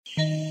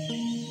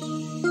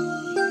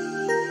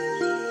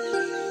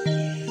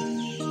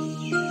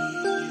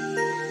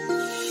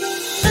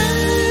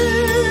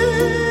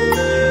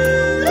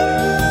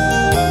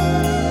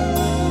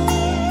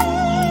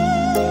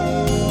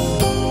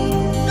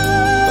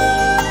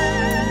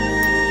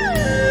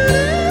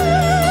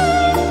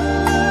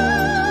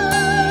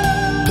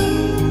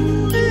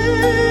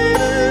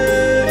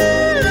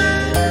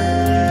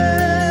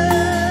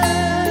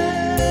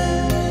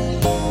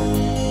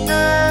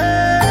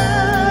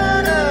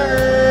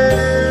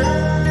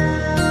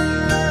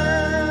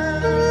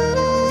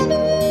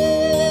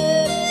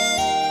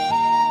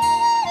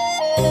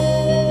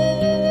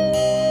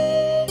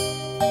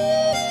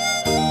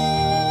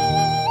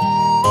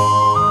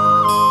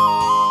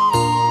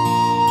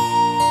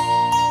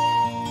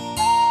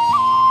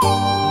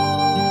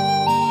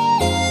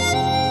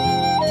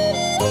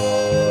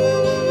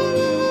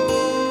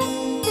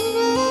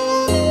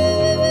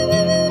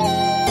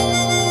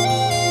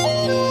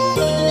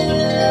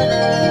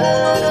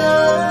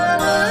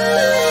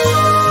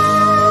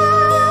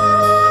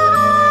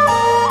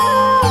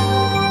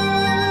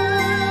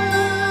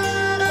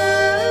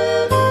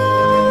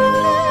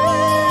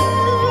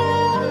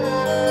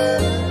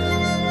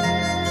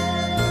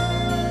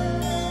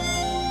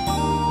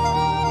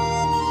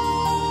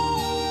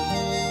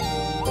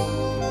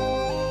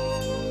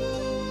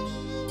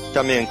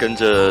下面跟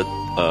着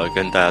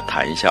跟大家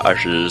谈一下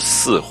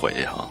24回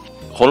哈。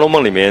《红楼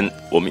梦》里面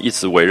我们一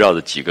直围绕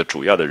着几个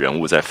主要的人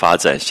物在发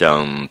展，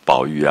像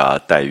宝玉啊、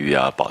黛玉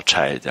啊、宝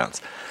钗这样子。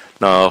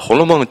那《红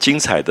楼梦》精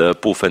彩的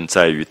部分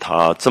在于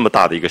它这么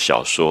大的一个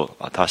小说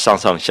啊，它上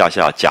上下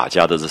下贾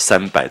家的这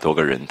300多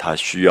个人，它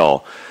需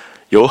要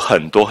有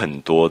很多很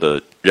多的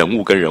人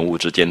物跟人物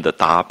之间的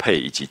搭配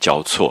以及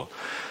交错。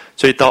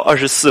所以到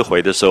24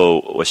回的时候，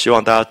我希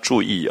望大家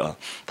注意啊，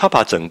他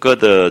把整个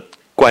的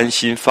关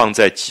心放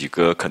在几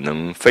个可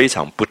能非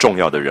常不重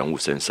要的人物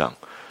身上。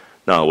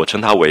那我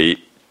称他为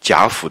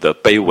贾府的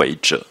卑微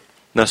者。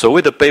那所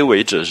谓的卑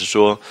微者是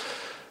说，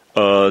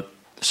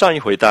上一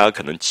回大家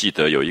可能记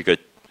得有一个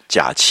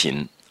贾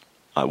芹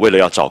啊，为了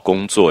要找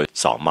工作，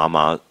找妈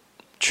妈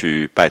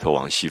去拜托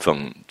王熙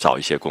凤找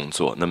一些工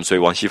作。那么所以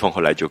王熙凤后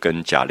来就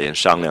跟贾琏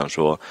商量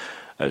说，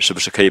是不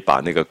是可以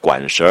把那个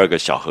管12个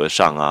小和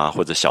尚啊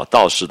或者小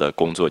道士的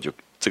工作，就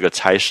这个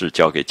差事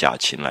交给贾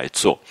芹来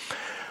做。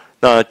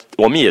那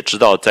我们也知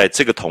道，在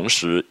这个同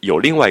时，有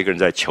另外一个人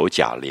在求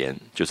贾琏，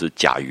就是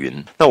贾云。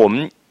那我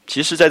们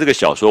其实在这个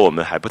小说，我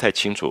们还不太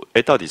清楚，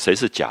到底谁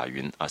是贾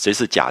云啊，谁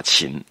是贾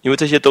芹？因为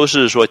这些都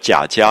是说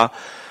贾家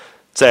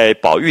在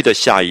宝玉的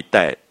下一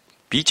代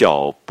比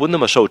较不那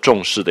么受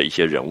重视的一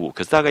些人物，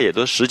可是大概也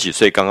都10几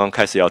岁，刚刚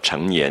开始要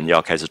成年，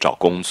要开始找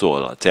工作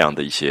了，这样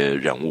的一些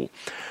人物。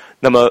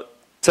那么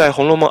在《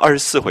红楼梦》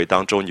24回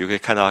当中，你就可以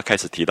看到他开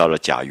始提到了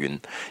贾云，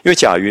因为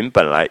贾云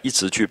本来一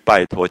直去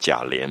拜托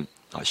贾琏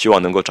啊，希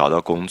望能够找到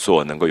工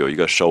作，能够有一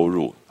个收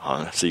入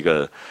啊，是一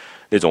个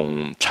那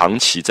种长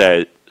期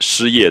在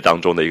失业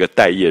当中的一个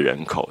待业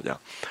人口这样。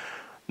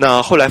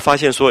那后来发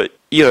现说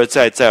一而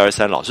再再而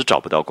三老是找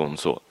不到工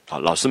作啊，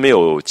老是没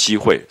有机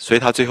会，所以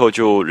他最后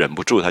就忍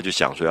不住，他就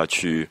想说要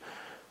去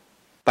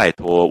拜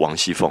托王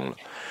熙凤了。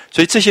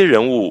所以这些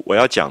人物我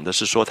要讲的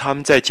是说，他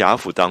们在贾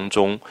府当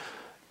中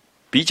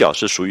比较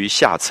是属于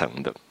下层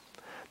的，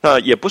那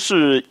也不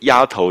是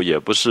丫头，也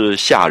不是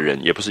下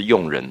人，也不是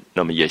佣人，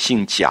那么也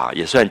姓贾，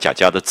也算贾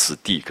家的子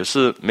弟，可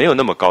是没有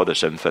那么高的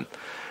身份。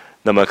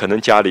那么可能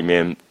家里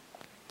面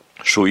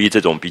属于这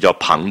种比较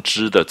旁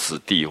支的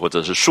子弟，或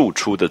者是庶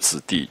出的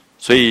子弟，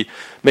所以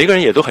每个人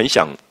也都很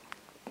想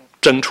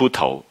争出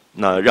头，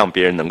那让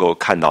别人能够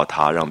看到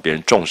他，让别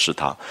人重视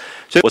他。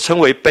所以我称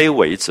为卑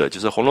微者，就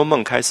是《红楼梦》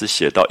开始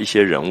写到一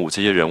些人物，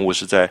这些人物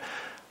是在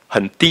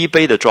很低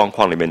卑的状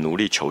况里面努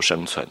力求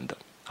生存的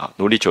啊，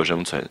努力求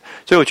生存。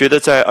所以我觉得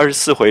在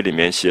24回里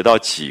面写到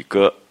几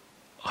个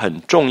很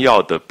重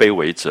要的卑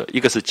微者，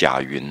一个是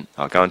贾云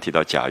啊，刚刚提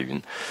到贾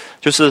云，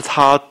就是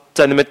他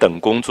在那边等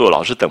工作，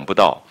老是等不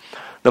到，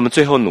那么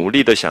最后努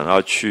力的想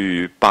要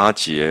去巴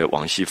结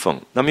王熙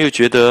凤，那么又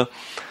觉得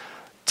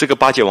这个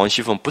巴结王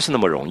熙凤不是那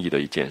么容易的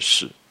一件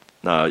事，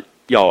那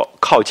要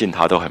靠近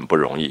他都很不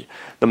容易。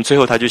那么最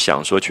后他就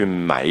想说去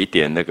买一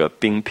点那个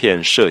冰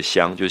片麝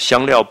香，就是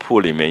香料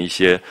铺里面一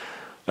些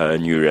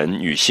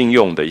女性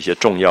用的一些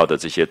重要的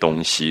这些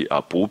东西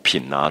啊，补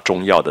品啊，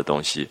中药的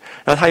东西。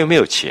那他又没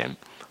有钱，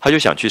他就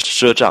想去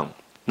赊账。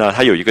那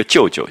他有一个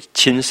舅舅，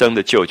亲生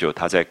的舅舅，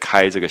他在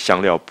开这个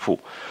香料铺，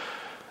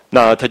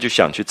那他就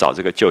想去找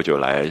这个舅舅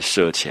来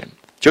赊钱。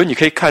结果你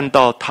可以看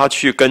到，他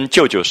去跟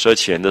舅舅赊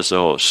钱的时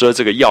候，赊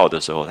这个药的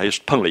时候，他就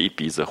碰了一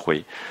鼻子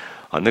灰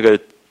啊。那个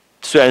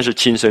虽然是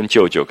亲生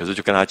舅舅，可是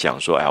就跟他讲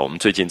说，我们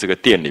最近这个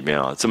店里面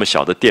啊，这么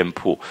小的店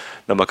铺，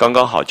那么刚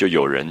刚好就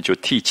有人就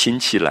替亲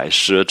戚来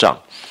赊账。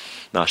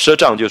那赊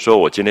账就说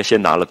我今天先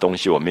拿了东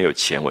西，我没有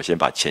钱，我先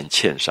把钱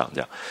欠上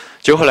这样。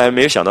结果后来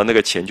没有想到那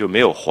个钱就没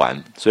有还，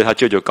所以他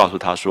舅舅告诉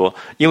他说，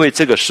因为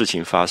这个事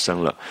情发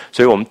生了，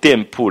所以我们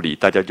店铺里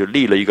大家就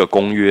立了一个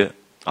公约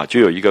啊，就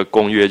有一个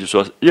公约，就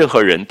说任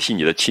何人替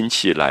你的亲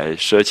戚来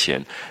赊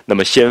钱，那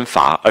么先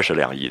罚20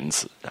两银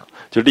子，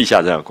就立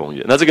下这样的公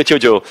约。那这个舅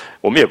舅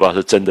我们也不知道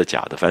是真的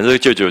假的，反正这个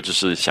舅舅就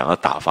是想要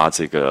打发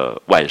这个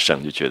外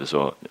甥，就觉得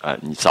说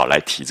你少来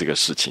提这个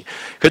事情。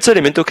可这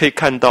里面都可以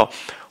看到，《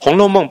红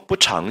楼梦》不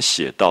常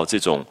写到这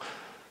种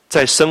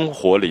在生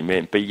活里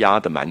面被压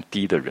得蛮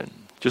低的人，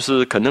就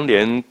是可能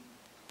连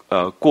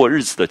过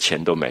日子的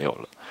钱都没有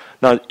了。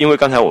那因为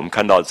刚才我们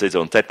看到这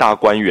种在大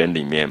观园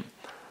里面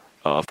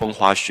风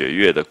花雪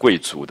月的贵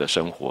族的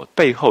生活，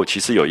背后其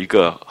实有一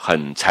个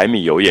很柴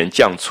米油盐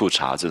酱醋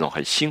茶这种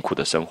很辛苦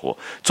的生活，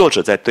作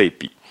者在对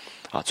比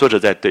啊，作者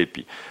在对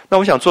比。那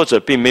我想作者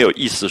并没有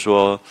意思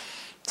说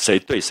谁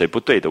对谁不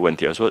对的问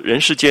题，而说人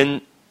世间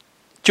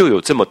就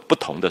有这么不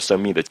同的生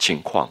命的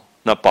情况。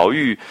那宝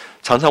玉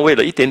常常为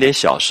了一点点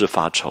小事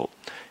发愁，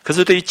可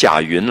是对于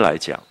贾云来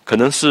讲，可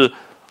能是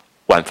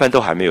晚饭都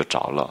还没有着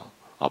了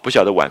啊，不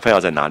晓得晚饭要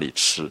在哪里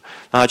吃，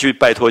那他去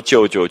拜托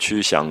舅舅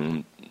去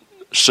想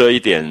赊一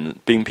点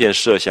冰片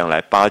麝香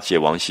来巴结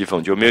王熙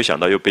凤，就没有想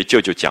到又被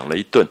舅舅讲了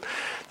一顿。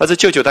那这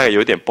舅舅大概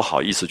有点不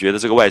好意思，觉得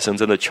这个外甥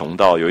真的穷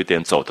到有一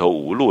点走投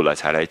无路了，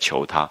才来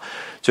求他。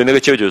所以那个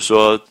舅舅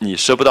说，你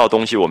赊不到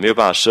东西，我没有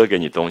办法赊给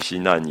你东西，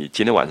那你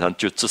今天晚上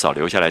就至少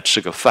留下来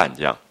吃个饭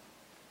这样。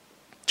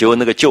结果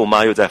那个舅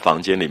妈又在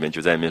房间里面就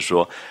在那边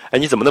说，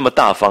你怎么那么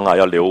大方啊，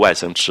要留外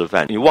甥吃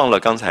饭？你忘了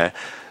刚才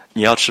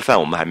你要吃饭，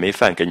我们还没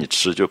饭给你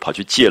吃，就跑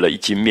去借了1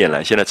斤面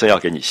来，现在正要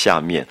给你下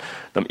面。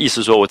那么意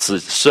思说我只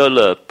赊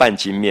了半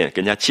斤面，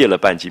跟人家借了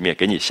半斤面，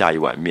给你下1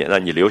碗面，那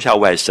你留下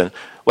外甥，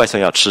外甥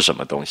要吃什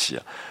么东西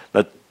啊？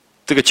那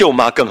这个舅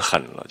妈更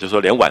狠了，就说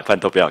连晚饭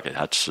都不要给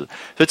他吃。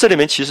所以这里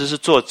面其实是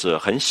作者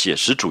很写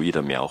实主义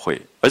的描绘，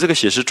而这个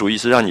写实主义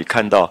是让你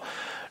看到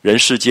人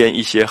世间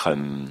一些很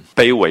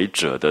卑微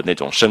者的那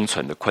种生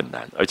存的困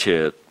难，而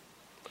且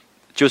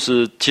就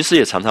是其实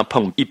也常常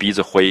碰一鼻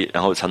子灰，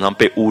然后常常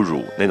被侮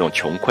辱，那种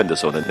穷困的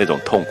时候的那种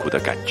痛苦的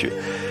感觉。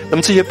那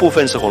么这些部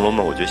分是《红楼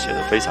梦》我觉得写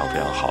得非常非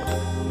常好的。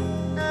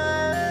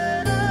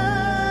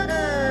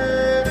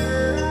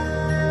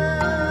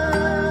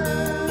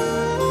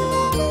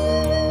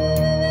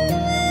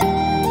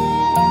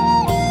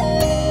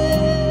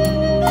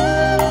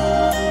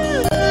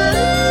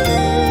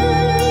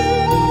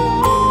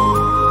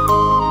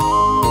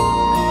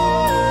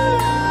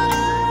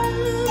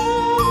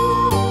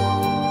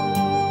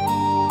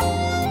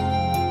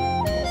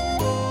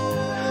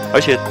而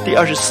且第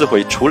24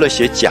回除了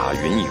写贾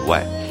云以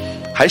外，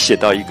还写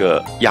到一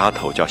个丫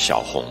头叫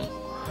小红。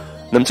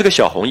那么这个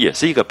小红也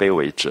是一个卑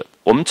微者，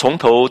我们从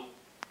头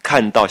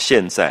看到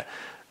现在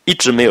一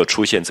直没有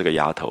出现这个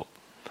丫头。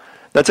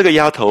那这个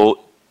丫头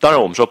当然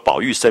我们说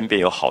宝玉身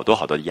边有好多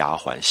好多的丫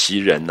鬟，袭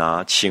人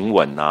啊、晴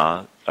雯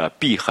啊、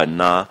碧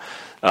痕啊、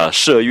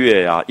麝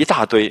月啊，一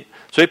大堆，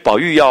所以宝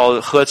玉要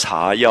喝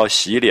茶要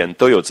洗脸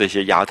都有这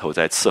些丫头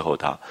在伺候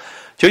他。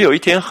就有一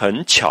天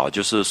很巧，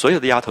就是所有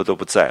的丫头都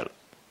不在了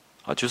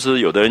啊，就是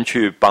有的人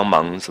去帮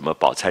忙什么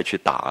宝钗去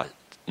打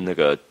那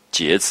个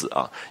结子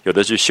啊，有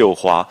的去绣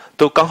花，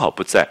都刚好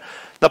不在。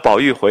那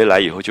宝玉回来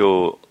以后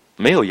就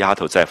没有丫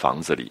头在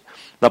房子里，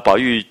那宝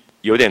玉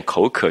有点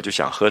口渴，就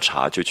想喝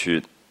茶，就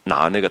去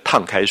拿那个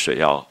烫开水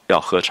要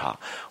喝茶。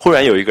忽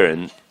然有一个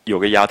人，有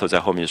个丫头在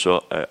后面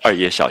说：“二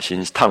爷小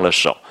心烫了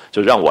手，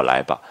就让我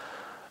来吧。”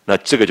那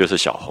这个就是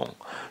小红。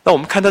那我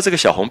们看到这个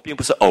小红并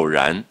不是偶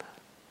然，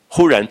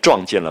忽然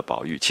撞见了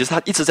宝玉，其实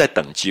她一直在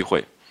等机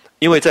会。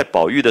因为在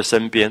宝玉的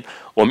身边，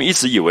我们一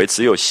直以为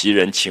只有袭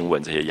人、晴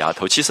雯这些丫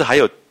头，其实还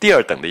有第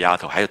2等的丫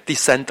头，还有第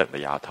3等的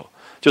丫头，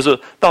就是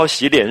倒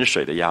洗脸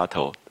水的丫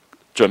头，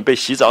准备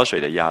洗澡水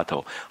的丫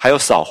头，还有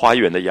扫花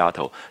园的丫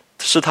头，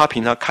是他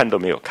平常看都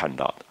没有看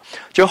到的。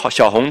就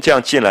小红这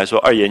样进来说：“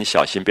二爷，你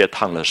小心别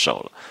烫了手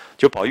了。”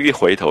就宝玉一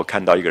回头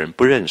看到一个人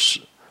不认识，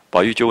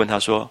宝玉就问他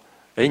说：“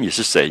哎，你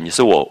是谁？你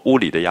是我屋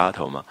里的丫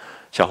头吗？”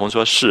小红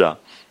说：“是啊。”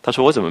他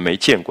说：“我怎么没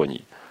见过你？”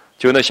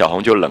结果那小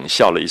红就冷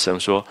笑了一声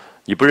说：“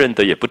你不认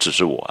得也不只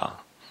是我啊。”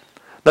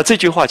那这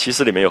句话其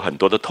实里面有很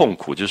多的痛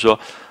苦，就是说，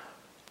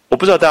我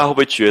不知道大家会不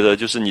会觉得，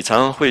就是你常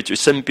常会觉得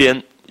身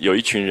边有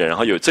一群人，然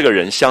后有这个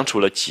人相处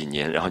了几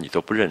年，然后你都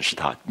不认识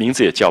他，名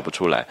字也叫不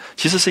出来，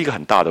其实是一个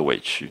很大的委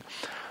屈。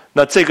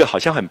那这个好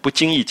像很不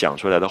经意讲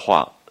出来的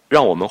话，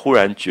让我们忽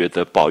然觉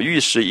得宝玉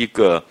是一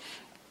个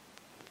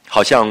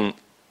好像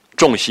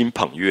众星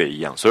捧月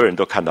一样，所有人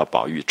都看到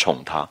宝玉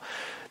宠他。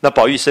那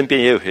宝玉身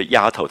边也有些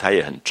丫头，他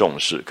也很重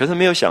视，可是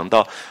没有想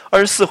到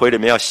24回里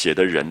面要写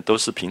的人都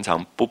是平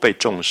常不被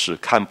重视、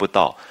看不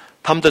到，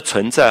他们的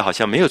存在好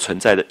像没有存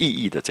在的意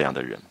义的这样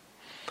的人。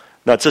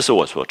那这是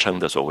我所称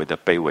的所谓的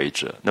卑微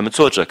者。那么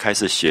作者开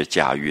始写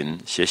贾云、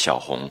写小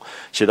红，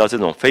写到这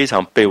种非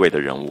常卑微的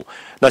人物。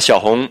那小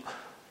红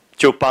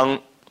就帮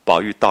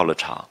宝玉倒了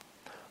茶，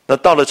那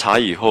倒了茶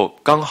以后，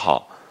刚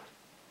好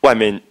外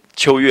面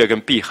秋月跟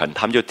碧痕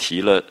他们就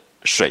提了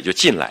水就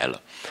进来了。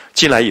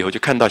进来以后就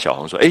看到小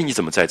红说：“哎，你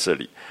怎么在这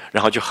里？”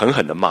然后就狠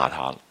狠地骂他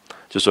了，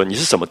就说：“你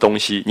是什么东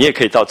西？你也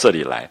可以到这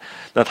里来。”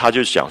那他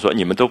就想说：“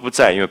你们都不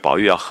在，因为宝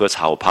玉要喝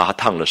茶，我怕他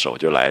烫了手，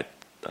就来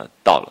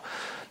倒了。”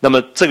那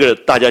么这个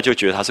大家就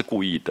觉得他是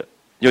故意的，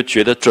又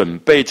觉得准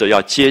备着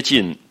要接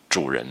近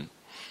主人，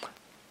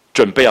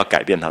准备要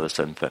改变他的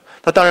身份。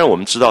那当然我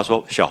们知道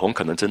说小红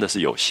可能真的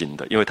是有心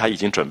的，因为他已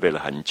经准备了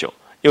很久，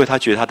因为他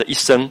觉得他的一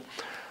生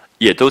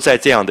也都在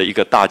这样的一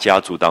个大家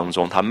族当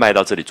中，他卖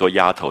到这里做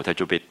丫头，他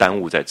就被耽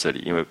误在这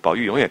里，因为宝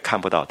玉永远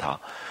看不到他，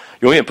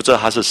永远不知道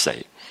他是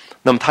谁。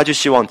那么他就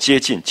希望接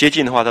近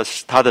的话，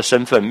他的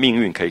身份命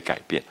运可以改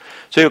变。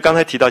所以我刚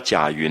才提到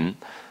贾云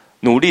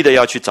努力的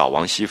要去找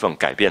王熙凤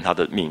改变他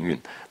的命运，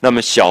那么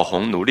小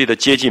红努力的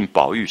接近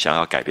宝玉，想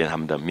要改变他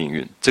们的命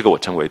运，这个我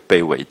称为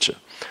卑微者。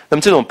那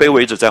么这种卑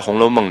微者在《红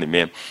楼梦》里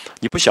面，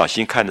你不小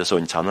心看的时候，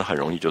你常常很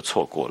容易就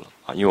错过了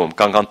啊！因为我们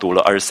刚刚读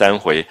了23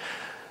回，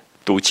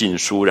读禁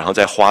书，然后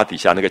在花底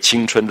下那个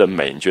青春的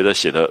美，你觉得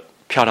写得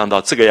漂亮到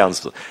这个样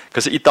子，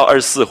可是一到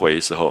24回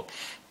的时候，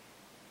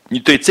你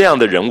对这样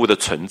的人物的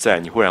存在，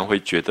你忽然会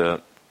觉得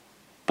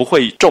不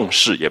会重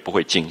视，也不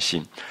会精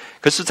心。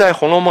可是在《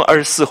红楼梦》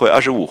24回、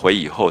25回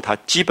以后，他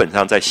基本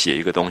上在写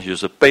一个东西，就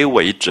是卑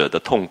微者的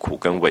痛苦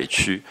跟委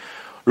屈，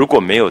如果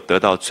没有得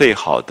到最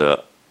好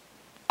的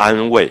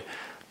安慰，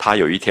他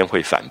有一天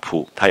会反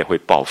扑，他也会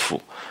报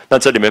复。那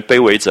这里面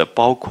卑微者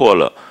包括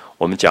了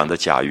我们讲的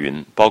贾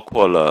云，包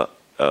括了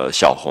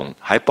小红，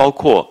还包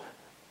括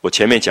我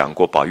前面讲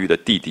过宝玉的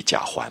弟弟贾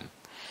环，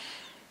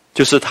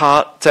就是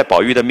他在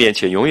宝玉的面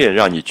前永远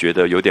让你觉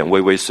得有点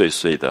畏畏缩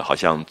缩的，好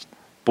像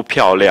不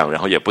漂亮，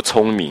然后也不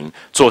聪明，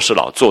做事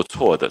老做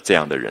错的这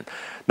样的人。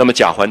那么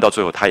贾环到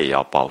最后他也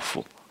要报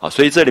复啊，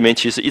所以这里面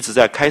其实一直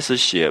在开始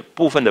写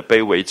部分的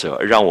卑微者，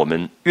让我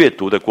们阅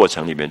读的过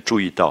程里面注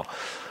意到，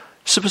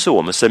是不是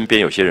我们身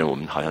边有些人我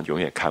们好像永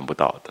远看不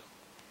到的，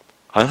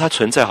好像他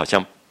存在好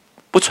像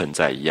不存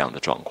在一样的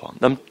状况。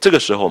那么这个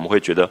时候我们会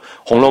觉得《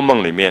红楼梦》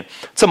里面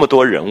这么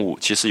多人物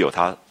其实有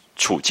他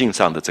处境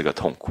上的这个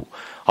痛苦。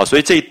好，所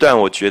以这一段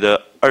我觉得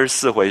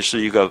24回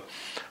是一个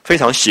非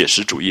常写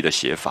实主义的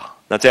写法。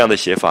那这样的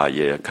写法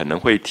也可能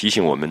会提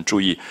醒我们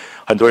注意，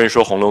很多人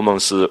说《红楼梦》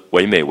是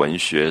唯美文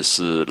学，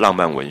是浪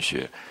漫文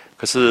学，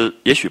可是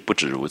也许不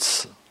止如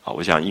此啊。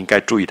我想应该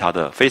注意它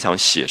的非常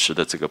写实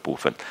的这个部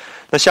分。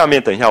那下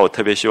面等一下我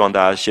特别希望大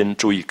家先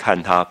注意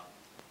看他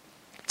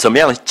怎么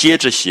样接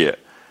着写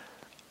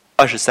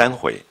23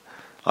回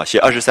啊，写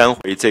23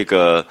回这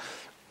个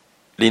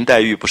林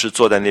黛玉不是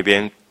坐在那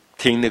边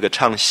听那个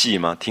唱戏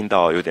吗？听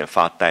到有点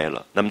发呆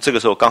了。那么这个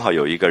时候刚好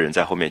有一个人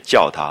在后面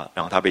叫他，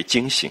然后他被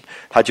惊醒，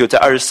他就在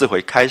24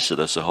回开始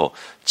的时候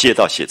接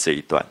到写这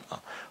一段啊。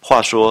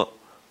话说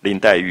林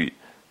黛玉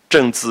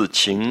正自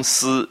情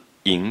思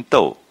吟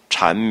斗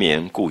缠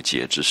绵顾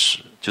结之时，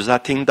就是他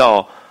听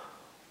到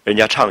人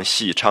家唱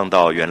戏唱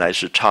到原来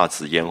是姹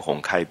紫嫣红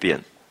开遍，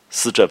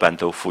似这般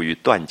都付于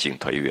断井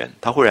颓垣，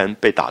他忽然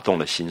被打动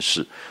了心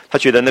事。他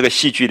觉得那个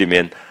戏剧里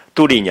面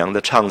杜丽娘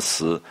的唱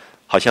词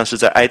好像是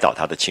在哀悼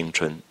他的青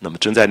春，那么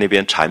正在那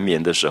边缠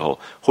绵的时候，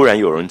忽然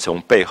有人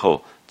从背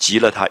后击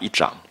了他一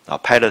掌啊，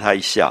拍了他一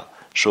下，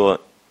说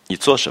你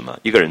做什么？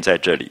一个人在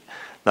这里。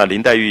那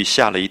林黛玉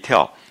吓了一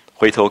跳，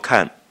回头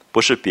看，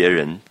不是别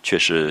人，却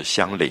是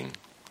香菱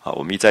啊。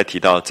我们一再提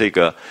到这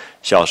个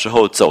小时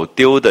候走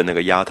丢的那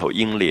个丫头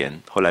英莲，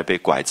后来被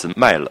拐子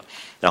卖了，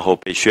然后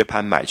被薛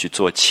蟠买去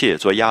做妾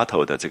做丫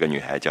头的这个女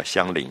孩叫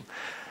香菱。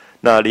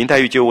那林黛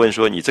玉就问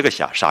说，你这个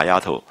傻丫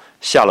头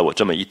吓了我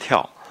这么一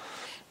跳，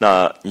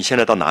那你现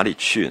在到哪里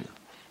去呢？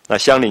那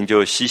香菱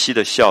就嘻嘻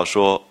的笑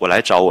说，我来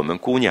找我们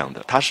姑娘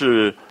的。她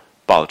是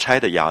宝钗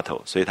的丫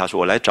头，所以她说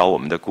我来找我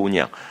们的姑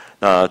娘，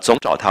那总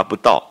找她不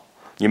到，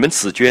你们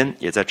紫娟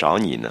也在找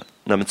你呢。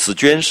那么紫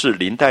娟是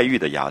林黛玉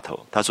的丫头，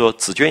她说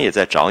紫娟也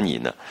在找你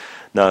呢。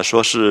那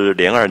说是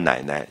莲儿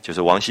奶奶，就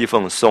是王熙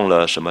凤送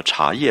了什么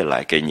茶叶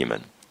来给你们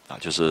啊，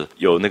就是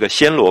有那个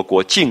暹罗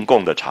国进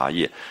贡的茶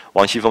叶，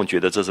王熙凤觉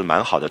得这是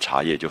蛮好的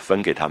茶叶，就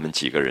分给他们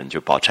几个人，就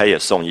宝钗也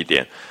送一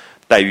点，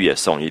黛玉也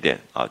送一点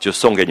啊，就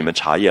送给你们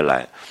茶叶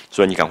来，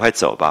说你赶快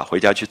走吧，回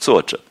家去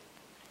坐着。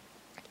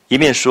一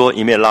面说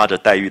一面拉着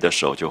黛玉的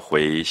手就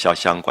回潇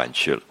湘馆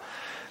去了。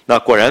那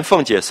果然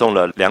凤姐送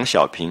了2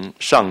小瓶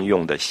上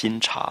用的新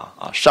茶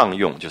啊，上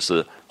用就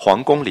是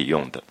皇宫里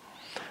用的，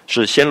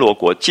是暹罗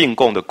国进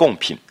贡的贡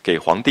品，给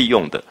皇帝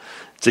用的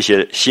这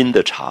些新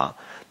的茶。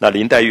那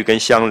林黛玉跟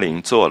香菱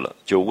坐了，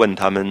就问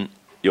他们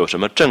有什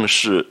么正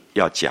事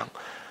要讲。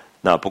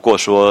那不过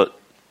说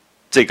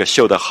这个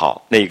绣得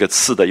好，那个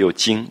刺的又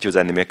精，就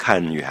在那边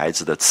看女孩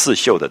子的刺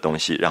绣的东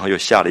西，然后又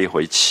下了一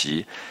回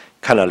棋，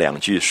看了2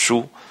句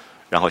书，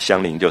然后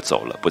香菱就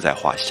走了，不在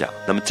话下。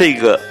那么这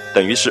个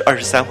等于是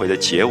23回的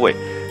结尾，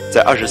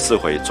在24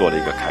回做了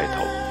一个开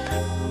头。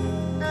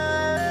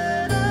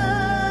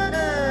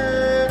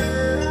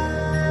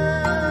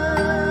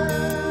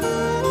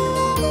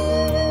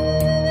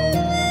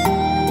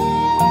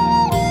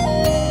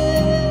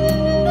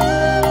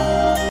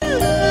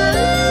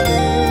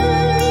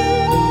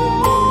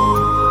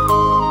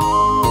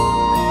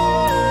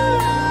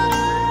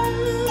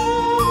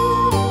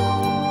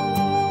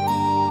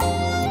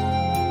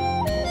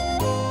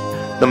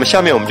那么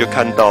下面我们就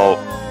看到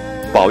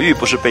宝玉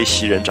不是被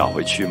袭人找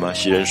回去吗？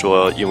袭人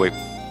说因为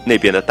那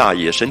边的大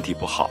爷身体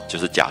不好，就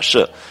是假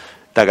设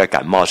大概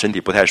感冒身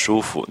体不太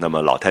舒服，那么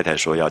老太太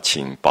说要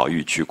请宝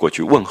玉去过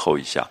去问候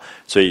一下，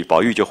所以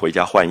宝玉就回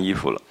家换衣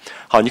服了。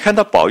好，你看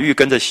到宝玉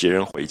跟着袭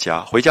人回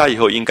家以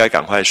后应该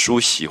赶快梳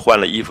洗，换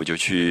了衣服就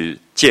去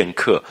见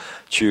客，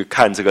去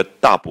看这个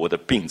大伯的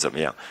病怎么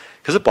样。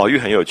可是宝玉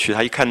很有趣，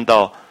他一看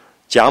到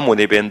贾母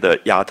那边的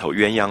丫头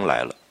鸳鸯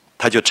来了，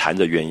他就缠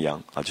着鸳鸯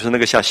啊，就是那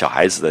个像小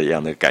孩子的一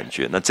样的感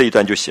觉。那这一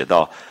段就写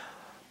到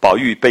宝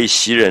玉被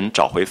袭人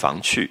找回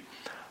房去，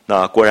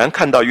那果然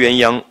看到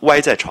鸳鸯歪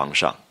在床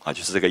上啊，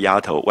就是这个丫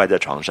头歪在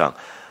床上，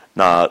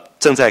那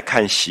正在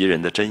看袭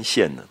人的针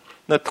线呢。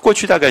那过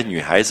去大概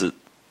女孩子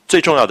最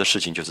重要的事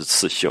情就是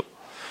刺绣，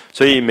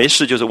所以没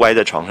事就是歪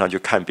在床上就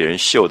看别人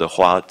绣的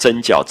花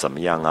针脚怎么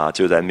样啊，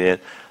就在那边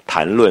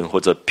谈论或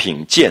者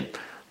品鉴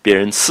别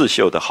人刺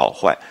绣的好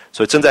坏，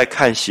所以正在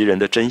看袭人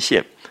的针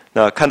线。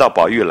那看到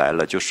宝玉来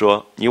了，就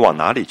说你往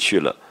哪里去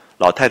了？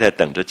老太太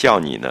等着叫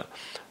你呢，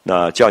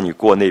那叫你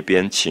过那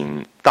边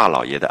请大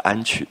老爷的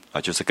安去啊，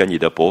就是跟你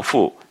的伯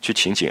父去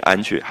请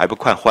安去，还不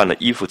快换了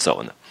衣服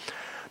走呢。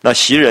那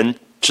袭人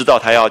知道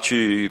他要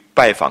去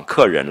拜访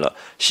客人了，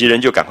袭人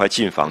就赶快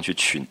进房去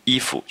取衣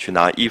服，去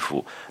拿衣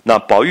服。那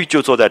宝玉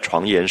就坐在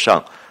床沿上，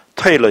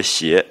退了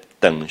鞋，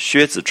等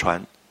靴子穿。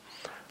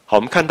好，我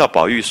们看到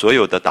宝玉所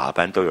有的打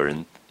扮都有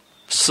人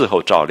事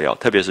后照料，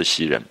特别是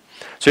袭人。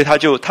所以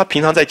他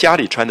平常在家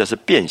里穿的是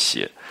便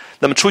鞋，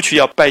那么出去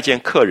要拜见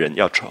客人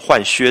要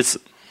换靴子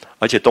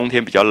而且冬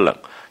天比较冷，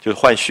就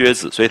换靴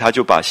子，所以他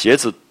就把鞋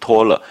子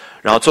脱了，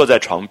然后坐在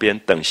床边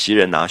等袭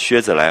人拿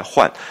靴子来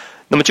换。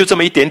那么就这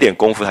么一点点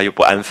功夫，他就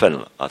不安分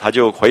了啊，他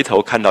就回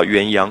头看到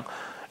鸳鸯，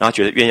然后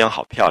觉得鸳鸯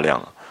好漂亮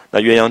啊。那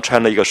鸳鸯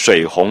穿了一个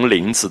水红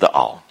绫子的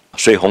袄，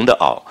水红的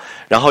袄，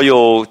然后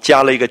又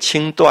加了一个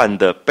青缎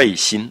的背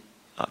心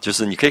啊，就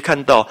是你可以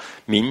看到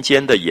民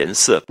间的颜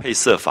色配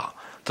色法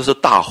都是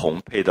大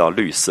红配到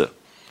绿色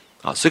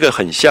啊，这个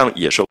很像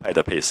野兽派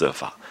的配色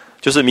法，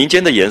就是民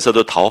间的颜色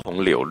都桃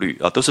红柳绿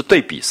啊，都是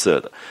对比色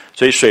的，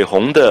所以水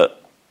红的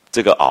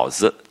这个袄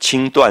子，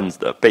青缎子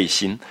的背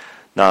心，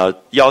那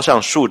腰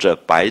上束着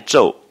白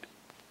皱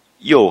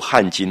右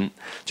汗巾，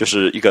就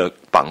是一个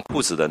绑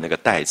裤子的那个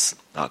带子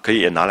啊，可以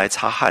也拿来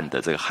擦汗的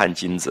这个汗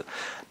巾子。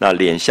那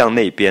脸向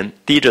那边，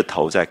低着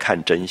头在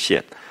看针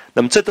线。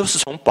那么这都是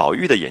从宝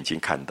玉的眼睛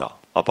看到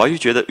啊。宝玉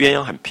觉得鸳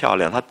鸯很漂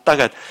亮，他大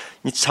概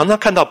你常常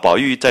看到宝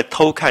玉在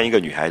偷看一个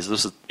女孩子，都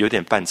是有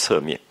点半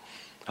侧面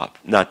啊。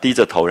那低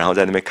着头，然后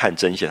在那边看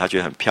针线，他觉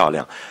得很漂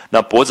亮。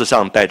那脖子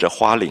上戴着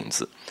花领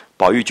子，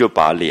宝玉就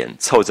把脸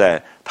凑在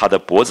他的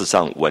脖子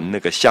上闻那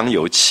个香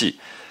油气。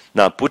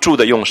那不住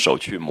的用手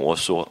去摩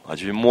挲啊，就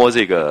去摸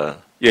这个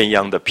鸳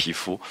鸯的皮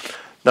肤。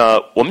那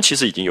我们其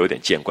实已经有点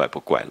见怪不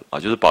怪了啊，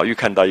就是宝玉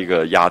看到一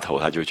个丫头，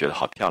他就觉得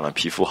好漂亮，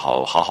皮肤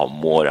好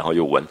摸，然后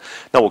又闻。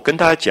那我跟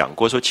大家讲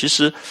过说，其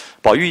实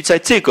宝玉在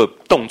这个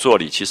动作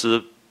里，其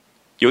实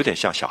有点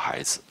像小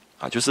孩子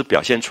啊，就是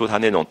表现出他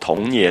那种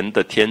童年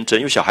的天真。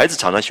因为小孩子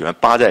常常喜欢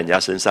扒在人家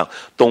身上，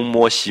东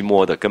摸西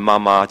摸的，跟妈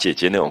妈姐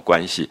姐那种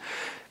关系。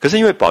可是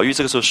因为宝玉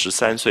这个时候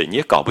13岁，你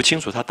也搞不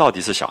清楚他到底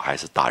是小孩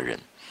是大人。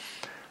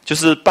就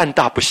是半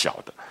大不小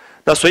的，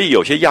那所以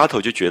有些丫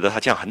头就觉得他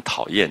这样很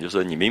讨厌，就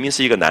是你明明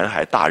是一个男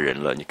孩大人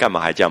了，你干嘛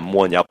还这样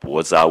摸人家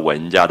脖子啊，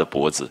闻人家的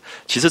脖子？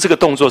其实这个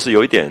动作是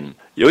有一点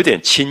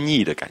亲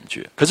昵的感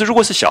觉。可是如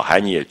果是小孩，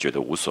你也觉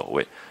得无所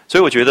谓。所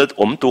以我觉得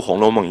我们读《红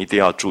楼梦》一定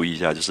要注意一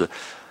下，就是《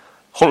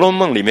红楼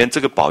梦》里面这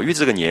个宝玉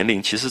这个年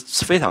龄其实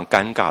是非常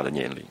尴尬的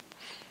年龄。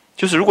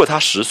就是如果他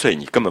10岁，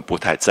你根本不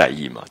太在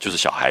意嘛，就是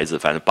小孩子，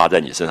反正扒在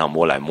你身上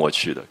摸来摸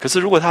去的。可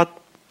是如果他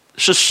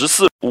是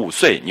14、15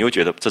岁，你又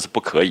觉得这是不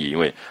可以，因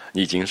为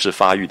你已经是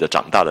发育的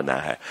长大的男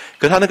孩。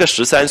可他那个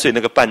13岁，那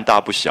个半大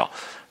不小，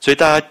所以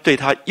大家对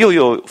他又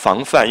有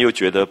防范，又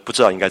觉得不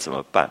知道应该怎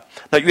么办。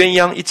那鸳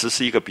鸯一直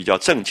是一个比较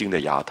正经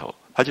的丫头，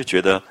他就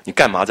觉得你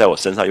干嘛在我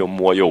身上又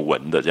摸又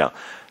闻的这样。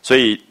所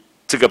以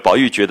这个宝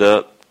玉觉得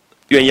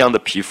鸳鸯的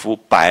皮肤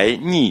白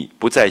腻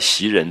不在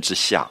袭人之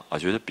下啊，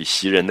觉得比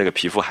袭人那个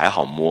皮肤还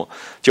好摸，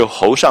就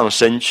猴上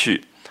身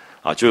去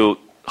啊，就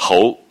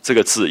猴这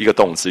个字一个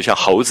动词，就像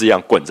猴子一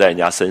样滚在人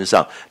家身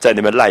上，在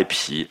那边赖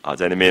皮啊，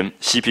在那边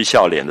嬉皮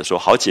笑脸的说：“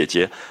好姐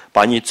姐，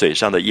把你嘴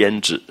上的胭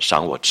脂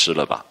赏我吃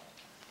了吧。”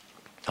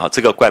啊，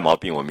这个怪毛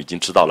病我们已经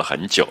知道了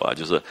很久啊，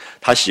就是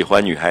他喜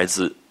欢女孩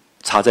子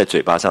插在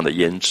嘴巴上的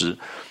胭脂，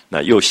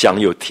那又香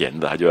又甜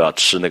的，他就要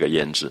吃那个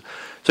胭脂，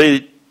所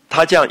以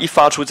他这样一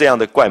发出这样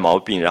的怪毛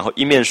病，然后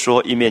一面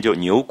说一面就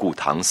牛骨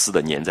糖似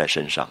的粘在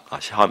身上啊，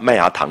像麦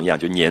芽糖一样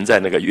就粘在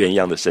那个鸳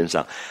鸯的身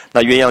上。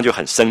那鸳鸯就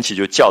很生气，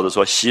就叫着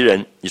说：“袭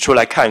人，你出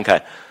来看看，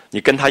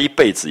你跟他一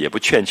辈子也不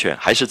劝劝，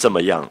还是这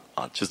么样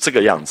啊，就这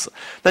个样子。”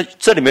那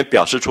这里面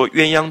表示出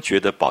鸳鸯觉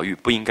得宝玉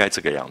不应该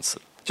这个样子，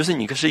就是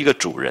你是一个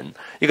主人，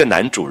一个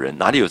男主人，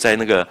哪里有在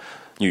那个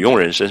女佣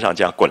人身上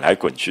这样滚来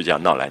滚去，这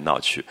样闹来闹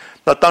去？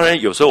那当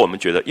然有时候我们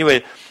觉得，因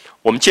为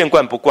我们见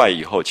惯不怪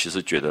以后，其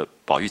实觉得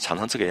宝玉常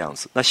常这个样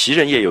子。那袭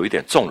人也有一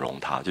点纵容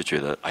他，就觉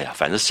得哎呀，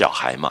反正是小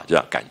孩嘛，这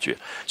样感觉。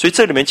所以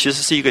这里面其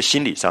实是一个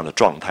心理上的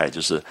状态，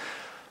就是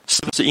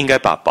是不是应该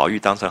把宝玉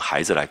当成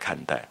孩子来看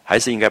待，还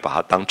是应该把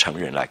他当成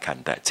人来看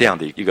待？这样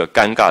的一个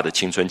尴尬的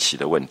青春期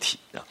的问题。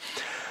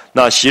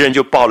那袭人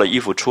就抱了衣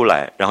服出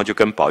来，然后就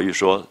跟宝玉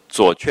说：“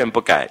左劝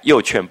不改，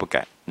右劝不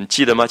改。”你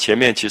记得吗？前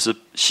面其实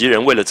袭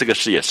人为了这个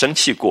事也生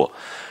气过，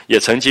也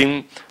曾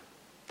经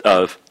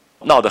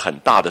闹得很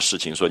大的事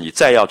情，说你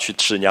再要去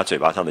吃人家嘴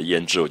巴上的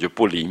胭脂，我就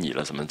不理你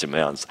了，怎么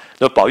样子？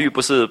那宝玉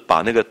不是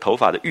把那个头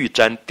发的玉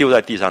簪丢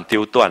在地上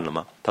丢断了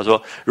吗？他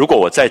说：“如果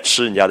我再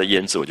吃人家的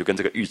胭脂，我就跟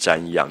这个玉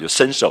簪一样，就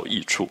身首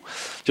异处。”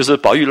就是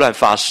宝玉乱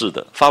发誓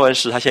的，发完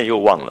誓他现在又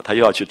忘了，他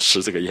又要去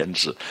吃这个胭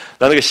脂。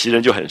那个袭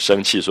人就很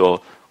生气，说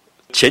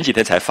前几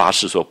天才发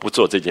誓说不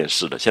做这件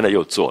事了，现在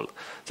又做了。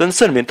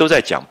这里面都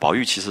在讲宝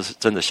玉其实是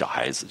真的小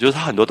孩子，就是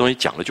他很多东西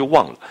讲了就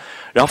忘了。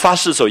然后发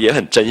誓的时候也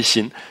很真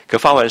心，可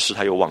发完誓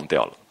他又忘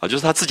掉了啊，就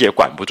是他自己也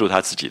管不住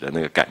他自己的那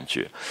个感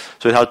觉，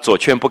所以他左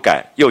劝不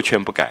改，右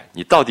劝不改，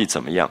你到底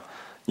怎么样？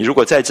你如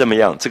果再这么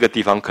样，这个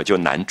地方可就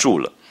难住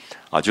了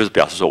啊，就是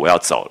表示说我要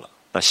走了。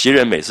那袭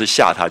人每次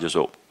吓他就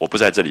说我不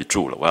在这里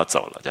住了，我要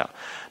走了这样。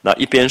那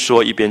一边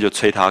说一边就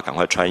催他赶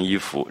快穿衣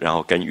服，然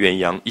后跟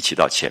鸳鸯一起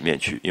到前面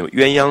去，因为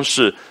鸳鸯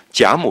是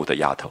贾母的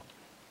丫头，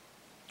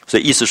所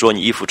以意思说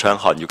你衣服穿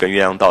好，你就跟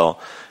鸳鸯到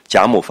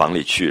贾母房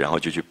里去，然后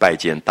就去拜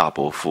见大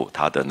伯父，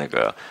他的那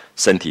个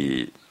身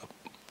体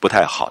不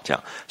太好这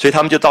样，所以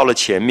他们就到了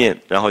前面，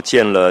然后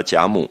见了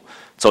贾母。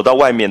走到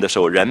外面的时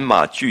候，人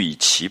马俱已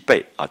齐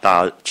备啊，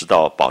大家知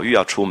道宝玉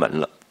要出门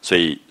了，所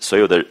以所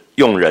有的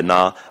佣人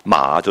啊、马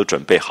啊都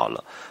准备好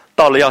了。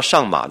到了要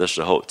上马的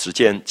时候，只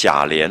见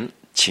贾琏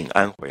请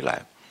安回来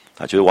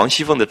啊，就是王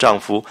熙凤的丈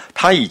夫，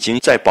他已经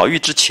在宝玉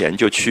之前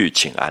就去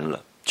请安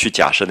了，去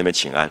贾赦那边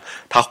请安，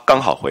他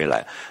刚好回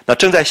来，那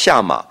正在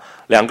下马，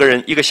两个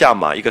人一个下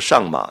马一个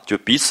上马，就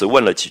彼此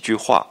问了几句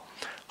话。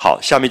好，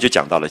下面就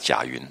讲到了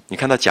贾云，你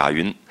看到贾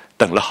云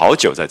等了好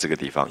久在这个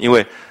地方，因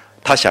为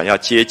他想要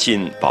接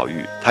近宝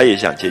玉，他也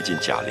想接近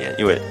贾琏，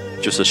因为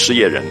就是失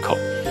业人口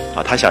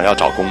啊，他想要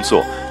找工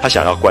作，他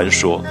想要官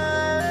说。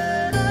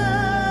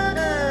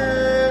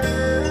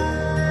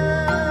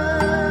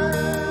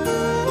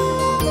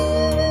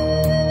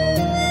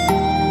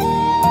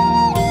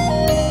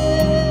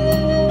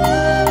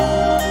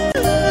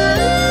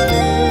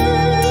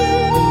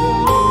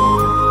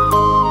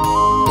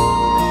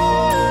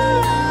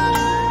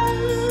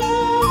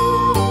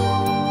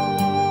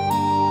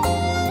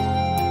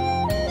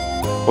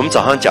我们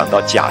早上讲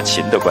到贾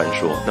芹的官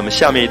说，那么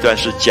下面一段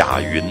是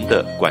贾云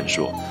的官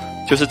说，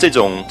就是这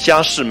种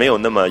家世没有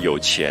那么有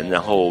钱，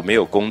然后没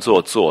有工作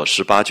做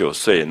，18、19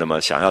岁，那么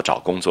想要找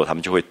工作，他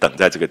们就会等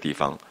在这个地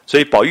方。所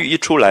以宝玉一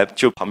出来，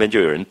就旁边就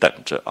有人等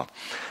着啊。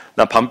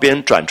那旁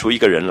边转出一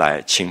个人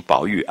来，请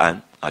宝玉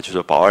安啊，就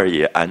说宝二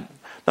爷安。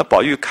那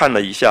宝玉看了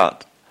一下，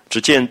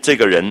只见这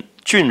个人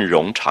俊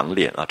容长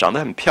脸啊，长得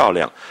很漂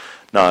亮。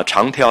那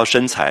长挑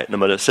身材，那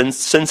么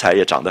身材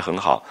也长得很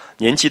好，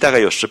年纪大概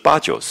有18、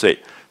19岁，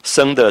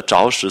生得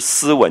着实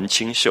斯文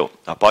清秀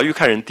啊。宝玉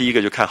看人第一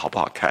个就看好不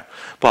好看，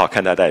不好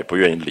看大家也不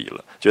愿意理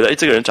了，觉得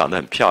这个人长得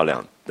很漂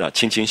亮啊，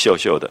清清秀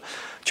秀的，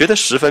觉得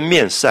十分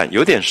面善，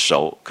有点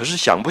熟，可是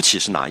想不起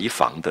是哪一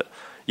房的，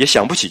也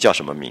想不起叫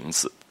什么名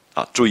字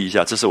啊。注意一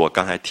下，这是我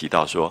刚才提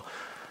到说，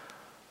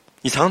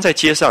你常常在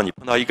街上你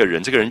碰到一个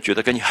人，这个人觉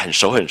得跟你很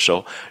熟很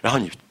熟，然后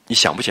你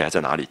想不起来在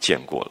哪里见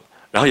过了，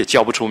然后也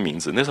叫不出名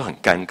字，那时候很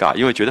尴尬，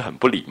因为觉得很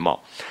不礼貌，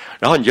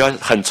然后你就要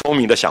很聪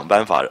明的想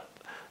办法，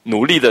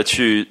努力的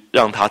去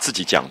让他自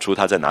己讲出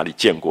他在哪里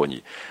见过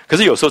你。可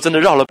是有时候真的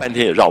绕了半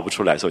天也绕不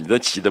出来的时候，你都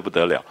急得不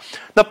得了。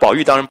那宝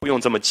玉当然不用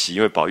这么急，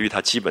因为宝玉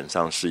他基本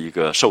上是一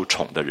个受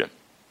宠的人。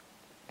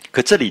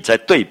可这里在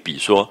对比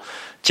说，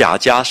贾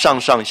家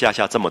上上下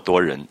下这么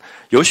多人，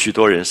有许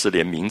多人是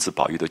连名字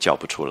宝玉都叫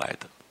不出来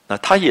的，那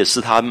他也是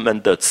他们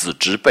的子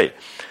侄辈，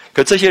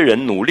可这些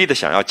人努力的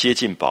想要接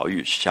近宝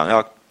玉，想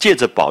要借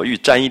着宝玉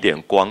沾一点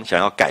光，想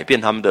要改变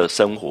他们的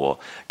生活，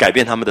改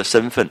变他们的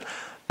身份。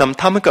那么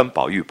他们跟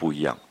宝玉不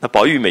一样，那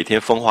宝玉每天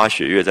风花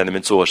雪月在那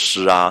边作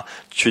诗啊，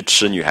去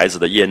吃女孩子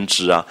的胭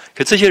脂啊，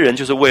可这些人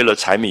就是为了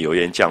柴米油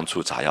盐酱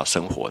醋茶要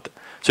生活的。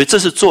所以这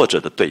是作者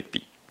的对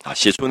比啊，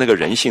写出那个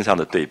人性上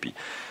的对比。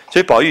所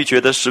以宝玉觉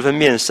得十分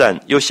面善，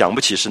又想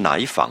不起是哪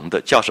一房的，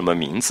叫什么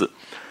名字。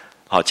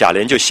好，贾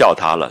琏就笑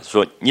他了，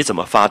说你怎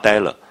么发呆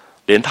了，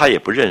连他也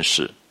不认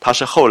识，他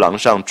是后廊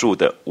上住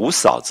的五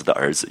嫂子的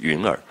儿子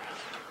云儿。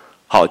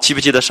好，记不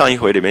记得上一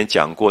回里面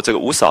讲过，这个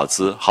五嫂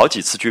子好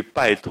几次去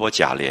拜托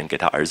贾琏给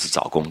他儿子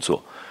找工作，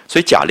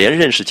所以贾琏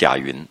认识贾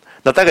云，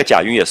那大概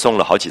贾云也送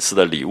了好几次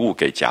的礼物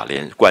给贾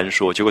琏官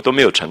说，结果都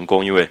没有成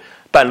功，因为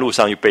半路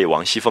上又被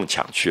王熙凤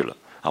抢去了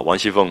啊。王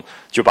熙凤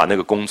就把那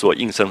个工作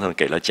硬生生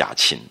给了贾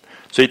芹，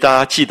所以大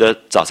家记得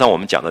早上我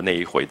们讲的那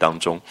一回当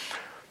中，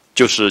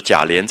就是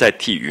贾琏在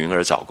替云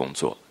儿找工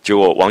作，结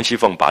果王熙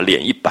凤把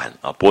脸一板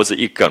啊，脖子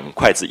一梗，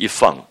筷子一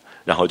放，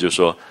然后就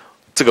说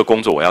这个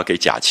工作我要给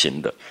贾芹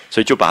的，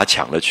所以就把他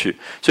抢了去。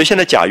所以现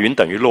在贾云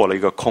等于落了一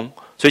个空，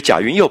所以贾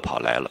云又跑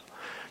来了。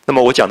那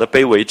么我讲的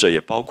卑微者也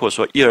包括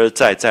说一而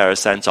再再而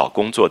三找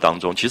工作当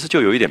中，其实就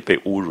有一点被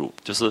侮辱，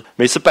就是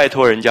每次拜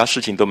托人家事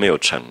情都没有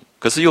成，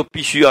可是又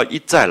必须要一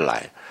再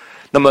来。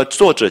那么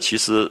作者其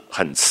实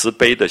很慈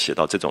悲的写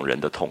到这种人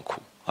的痛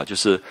苦啊，就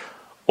是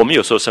我们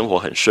有时候生活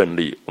很顺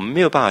利，我们没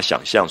有办法想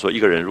象说一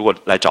个人如果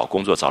来找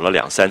工作找了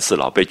2、3次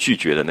老被拒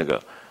绝的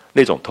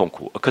那种痛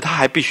苦，可他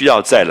还必须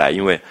要再来，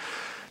因为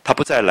他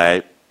不再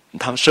来，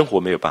他们生活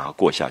没有办法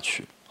过下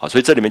去啊。所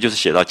以这里面就是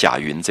写到贾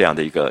云这样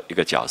的一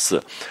个角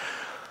色。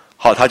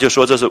好，他就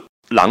说这是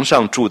廊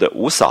上住的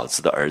五嫂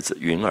子的儿子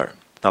云儿。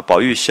那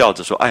宝玉笑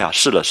着说：“哎呀，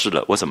是了，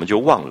我怎么就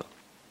忘了？”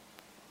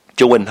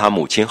就问他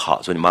母亲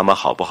好，说你妈妈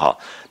好不好？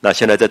那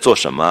现在在做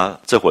什么？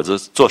这会子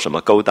做什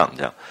么勾当？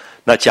这样，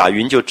那贾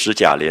云就指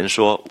贾琏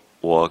说：“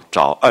我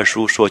找二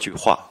叔说句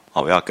话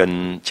啊，我要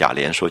跟贾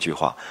琏说句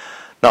话。”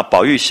那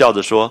宝玉笑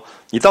着说：“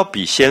你倒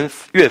比先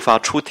越发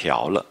出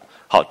条了。”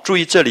好，注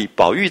意这里，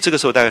宝玉这个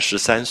时候大概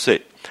13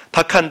岁，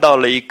他看到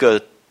了一个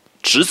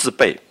侄子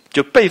辈，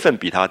就辈分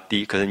比他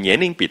低，可是年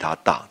龄比他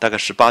大，大概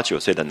18、19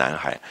岁的男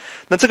孩。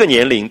那这个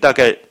年龄大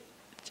概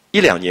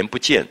1、2年不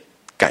见，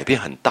改变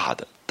很大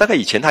的。大概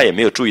以前他也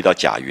没有注意到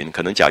贾云，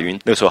可能贾云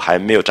那时候还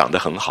没有长得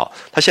很好。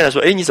他现在说：“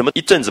哎，你怎么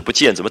一阵子不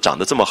见，怎么长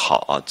得这么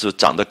好啊？就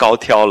长得高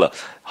挑了，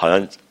好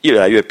像越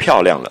来越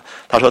漂亮了。”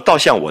他说：“倒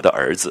像我的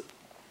儿子。”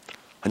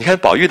你看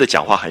宝玉的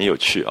讲话很有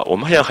趣啊，我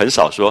们现在很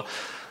少说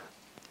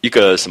一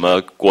个什么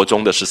国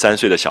中的13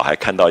岁的小孩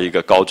看到一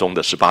个高中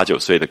的18、19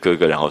岁的哥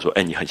哥，然后说：“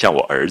哎，你很像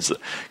我儿子。”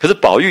可是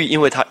宝玉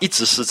因为他一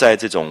直是在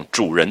这种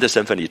主人的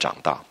身份里长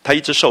大，他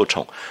一直受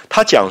宠，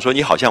他讲说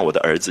你好像我的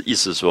儿子，意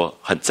思说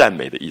很赞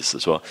美的意思，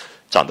说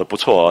长得不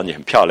错哦，你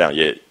很漂亮，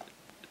也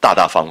大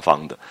大方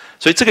方的，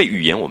所以这个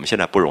语言我们现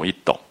在不容易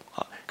懂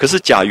啊。可是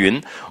贾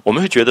云，我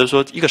们会觉得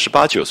说，一个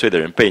18、19岁的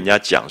人被人家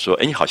讲说，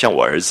你好像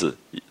我儿子，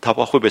他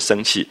会不会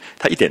生气？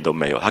他一点都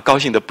没有，他高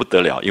兴得不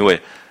得了，因为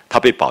他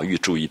被宝玉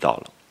注意到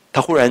了，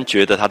他忽然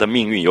觉得他的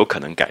命运有可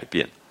能改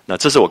变。那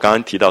这是我刚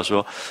刚提到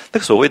说，那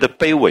个所谓的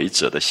卑微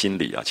者的心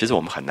理啊，其实我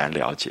们很难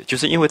了解，就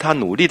是因为他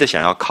努力的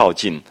想要靠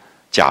近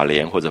贾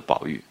琏或者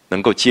宝玉，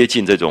能够接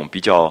近这种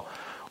比较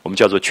我们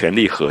叫做权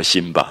力核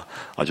心吧，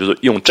啊，就是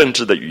用政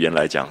治的语言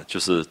来讲，就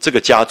是这个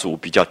家族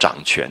比较掌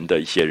权的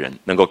一些人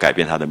能够改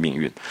变他的命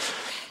运。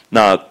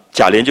那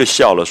贾琏就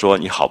笑了说：“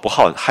你好不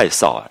好害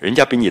臊啊？人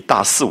家比你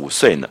大4、5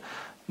岁呢，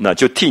那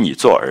就替你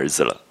做儿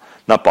子了。”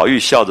那宝玉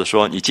笑着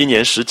说：“你今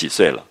年10几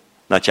岁了？”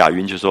那贾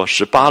云就说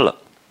：“18了。”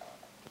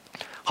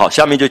好，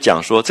下面就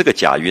讲说这个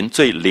贾云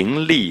最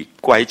伶俐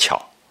乖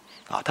巧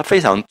啊，他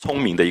非常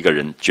聪明的一个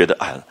人，觉得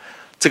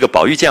这个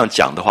宝玉这样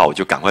讲的话，我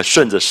就赶快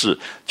顺着势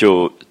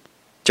就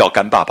叫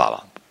干爸爸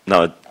了。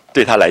那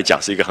对他来讲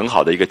是一个很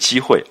好的一个机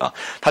会啊。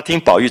他听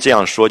宝玉这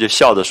样说，就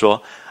笑着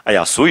说：“哎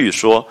呀，俗语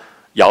说，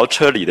摇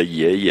车里的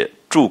爷爷，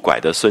拄拐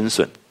的孙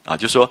孙啊，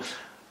就说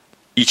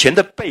以前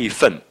的辈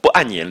分不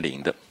按年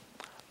龄的。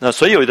那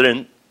所以有的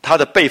人他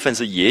的辈分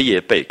是爷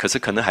爷辈，可是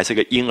可能还是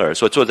个婴儿，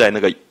说坐在那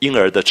个婴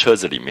儿的车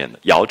子里面的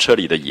摇车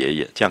里的爷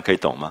爷，这样可以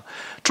懂吗？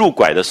拄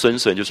拐的孙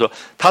孙，就是说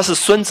他是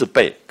孙子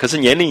辈，可是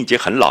年龄已经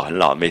很老很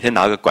老，每天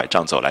拿个拐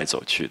杖走来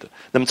走去的。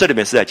那么这里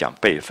面是在讲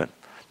辈分。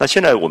那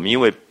现在我们因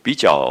为比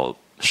较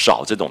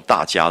少这种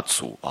大家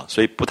族啊，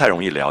所以不太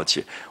容易了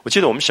解。我记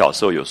得我们小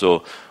时候有时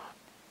候，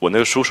我那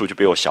个叔叔就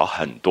比我小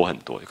很多很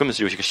多，根本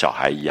是有一个小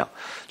孩一样，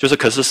就是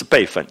可是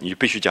辈分，你就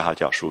必须叫他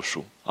叫叔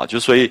叔啊。就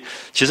所以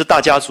其实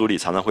大家族里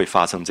常常会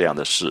发生这样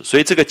的事。所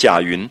以这个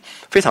贾云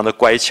非常的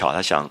乖巧，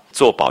他想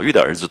做宝玉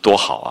的儿子多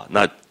好啊，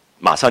那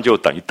马上就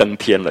等于登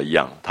天了一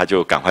样，他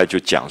就赶快就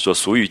讲说，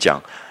俗语讲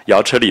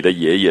摇车里的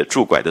爷爷，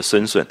拄拐的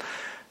孙孙，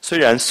虽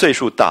然岁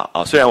数大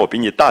啊，虽然我比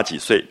你大几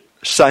岁，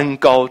山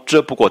高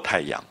遮不过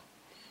太阳。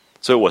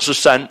所以我是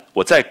山，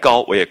我再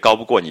高我也高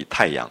不过你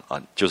太阳啊，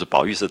就是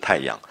宝玉是太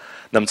阳。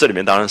那么这里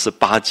面当然是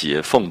巴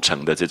结奉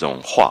承的这种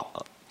话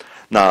啊。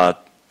那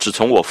只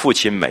从我父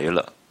亲没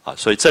了啊，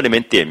所以这里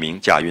面点名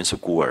贾云是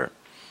孤儿，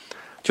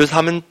就是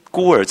他们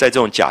孤儿在这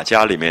种贾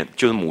家里面，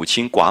就是母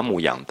亲寡母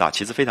养大，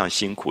其实非常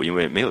辛苦，因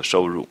为没有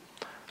收入，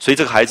所以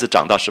这个孩子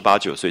长到18、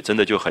19岁，真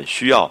的就很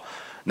需要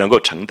能够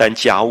承担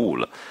家务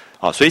了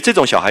啊。所以这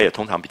种小孩也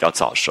通常比较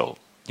早熟。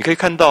你可以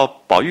看到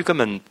宝玉根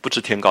本不知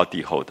天高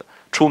地厚的，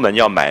出门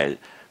要买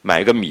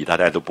一个米大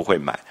家都不会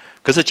买，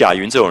可是贾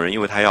云这种人，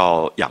因为他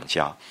要养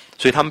家，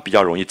所以他们比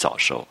较容易早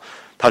熟。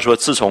他说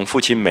自从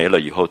父亲没了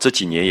以后，这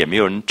几年也没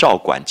有人照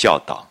管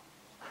教导。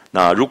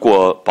那如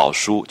果宝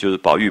叔就是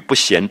宝玉不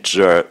嫌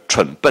侄儿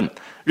蠢笨，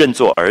认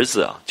作儿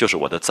子啊，就是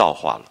我的造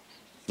化了。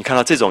你看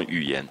到这种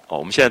语言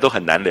我们现在都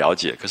很难了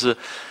解，可是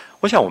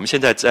我想我们现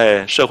在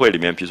在社会里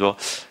面，比如说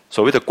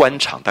所谓的官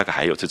场，大概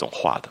还有这种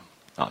话的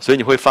啊，所以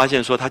你会发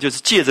现说，他就是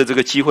借着这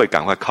个机会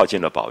赶快靠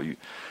近了宝玉。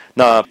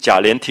那贾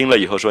琏听了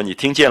以后说：“你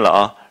听见了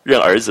啊？认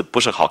儿子不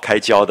是好开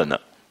交的呢。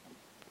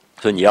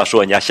所以你要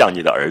说人家像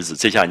你的儿子，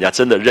这下人家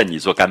真的认你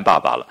做干爸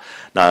爸了。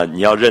那你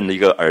要认一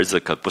个儿子，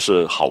可不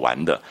是好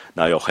玩的。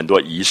那有很多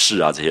仪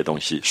式啊，这些东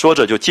西。”说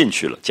着就进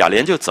去了，贾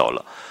琏就走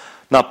了。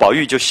那宝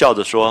玉就笑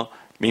着说：“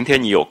明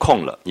天你有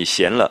空了，你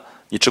闲了，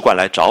你只管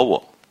来找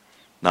我。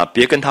那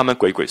别跟他们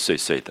鬼鬼祟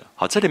祟的。”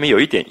好，这里面有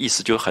一点意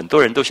思，就是很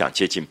多人都想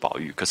接近宝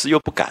玉，可是又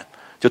不敢。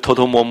就偷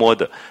偷摸摸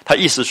的，他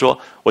意思说，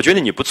我觉得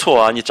你不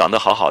错啊，你长得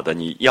好好的，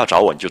你要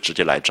找我你就直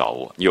接来找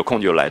我，你有空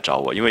就来找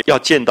我，因为要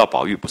见到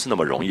宝玉不是那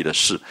么容易的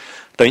事。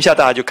等一下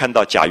大家就看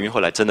到贾云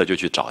后来真的就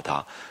去找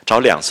他，找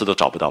2次都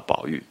找不到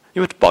宝玉，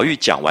因为宝玉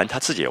讲完他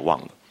自己也忘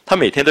了，他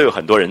每天都有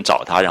很多人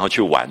找他然后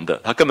去玩的，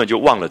他根本就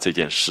忘了这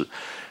件事。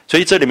所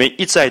以这里面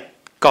一再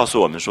告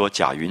诉我们说，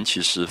贾云其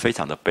实非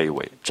常的卑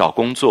微，找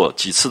工作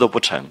几次都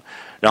不成，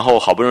然后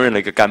好不容易认了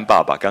一个干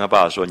爸爸，干爸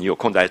爸说你有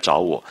空再来找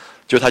我，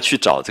就他去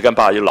找，这干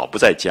爸爸又老不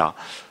在家，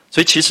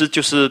所以其实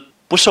就是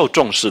不受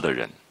重视的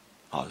人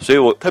啊。所以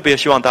我特别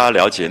希望大家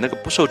了解，那个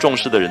不受重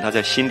视的人，他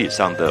在心理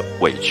上的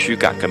委屈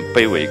感跟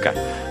卑微感，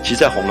其实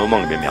在《红楼梦》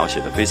里面描写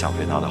的非常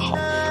非常的好。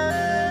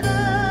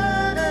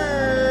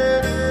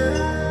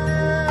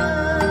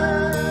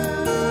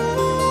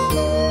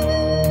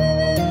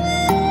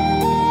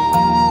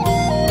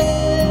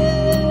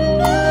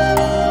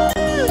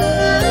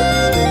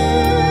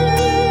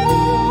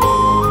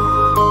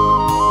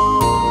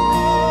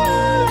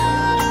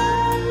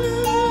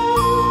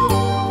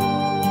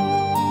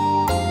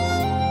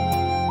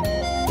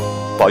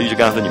宝玉就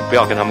跟他说：“你不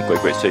要跟他们鬼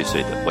鬼祟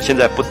祟的，我现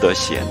在不得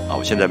闲啊，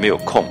我现在没有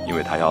空，因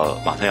为他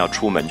马上要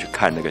出门去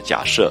看那个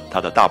贾赦，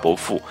他的大伯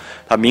父。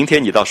他明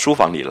天你到书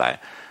房里来，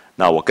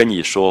那我跟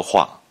你说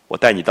话，我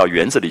带你到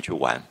园子里去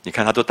玩。你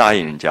看他都答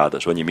应人家的，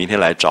说你明天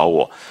来找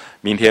我，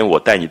明天我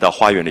带你到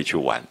花园里去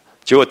玩。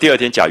结果第二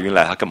天贾云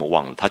来，他根本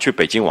忘了，他去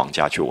北京王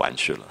家去玩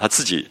去了，他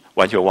自己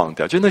完全忘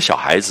掉，就那小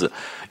孩子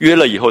约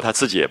了以后，他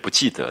自己也不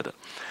记得的。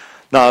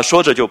那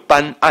说着就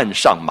搬鞍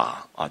上马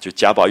啊，就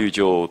贾宝玉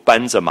就搬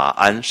着马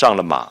鞍上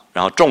了马，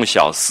然后众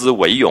小厮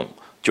围拥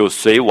就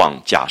随往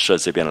贾赦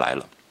这边来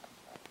了。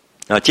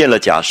那见了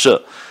贾赦，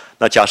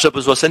那贾赦不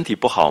是说身体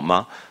不好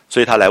吗？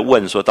所以他来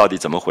问说到底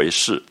怎么回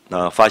事？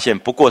那发现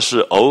不过是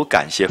偶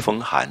感些风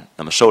寒，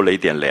那么受了一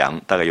点凉，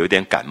大概有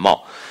点感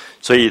冒，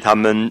所以他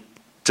们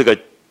这个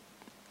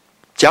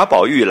贾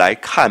宝玉来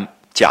看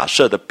贾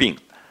赦的病，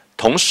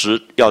同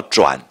时要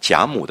转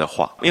贾母的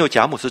话，因为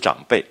贾母是长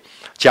辈，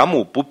贾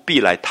母不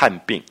必来探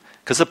病，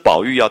可是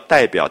宝玉要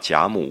代表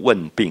贾母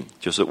问病，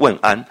就是问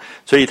安，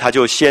所以他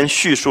就先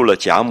叙述了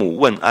贾母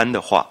问安的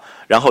话，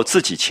然后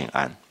自己请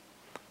安。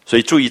所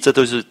以注意，这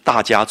都是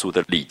大家族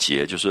的礼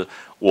节，就是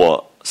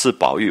我是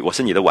宝玉，我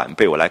是你的晚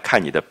辈，我来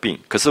看你的病，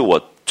可是我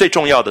最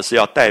重要的是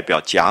要代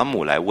表贾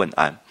母来问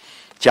安，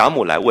贾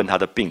母来问他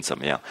的病怎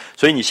么样。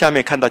所以你下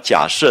面看到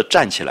贾赦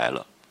站起来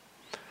了，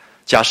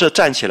贾赦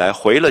站起来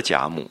回了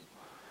贾母，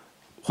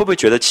会不会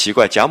觉得奇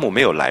怪？贾母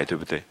没有来，对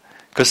不对？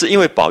可是因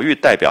为宝玉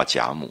代表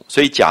贾母，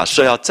所以贾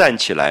赦要站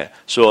起来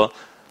说，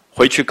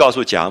回去告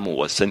诉贾母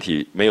我身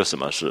体没有什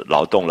么事，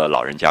劳动了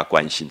老人家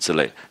关心之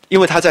类。因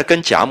为他在跟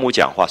贾母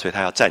讲话，所以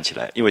他要站起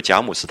来，因为贾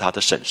母是他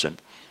的婶婶，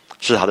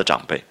是他的长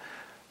辈，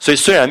所以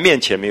虽然面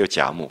前没有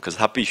贾母，可是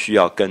他必须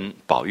要跟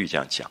宝玉这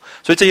样讲。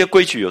所以这些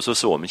规矩有时候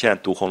是我们现在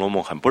读《红楼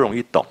梦》很不容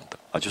易懂的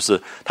啊，就是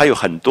它有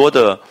很多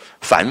的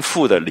繁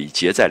复的礼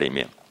节在里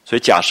面。所以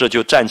贾赦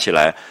就站起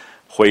来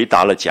回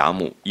答了贾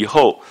母，以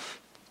后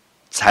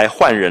才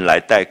换人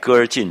来带歌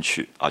儿进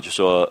去啊，就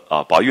说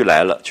啊，宝玉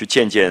来了，去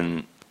见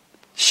见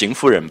邢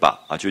夫人吧，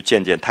啊，就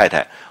见见太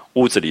太，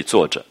屋子里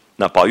坐着。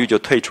那宝玉就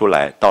退出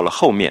来，到了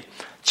后面，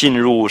进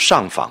入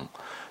上房。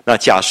那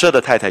贾赦的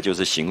太太就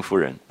是邢夫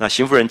人。那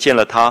邢夫人见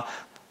了他，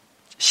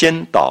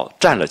先倒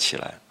站了起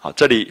来。好，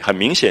这里很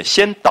明显，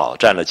先倒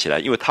站了起来，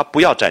因为他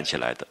不要站起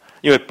来的。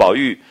因为宝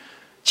玉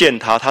见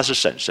他，他是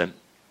婶婶，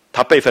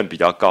他辈分比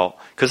较高，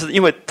可是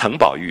因为疼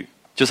宝玉，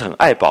就是很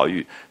爱宝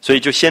玉，所以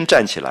就先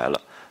站起来了。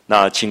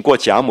那请过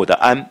贾母的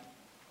安，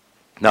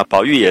那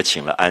宝玉也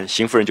请了安，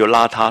邢夫人就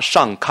拉他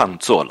上炕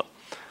坐了。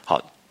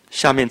好，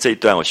下面这一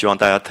段我希望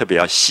大家特别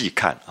要细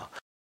看啊。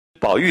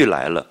宝玉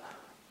来了，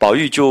宝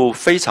玉就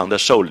非常的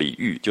受礼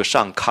遇，就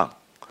上炕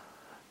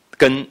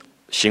跟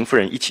邢夫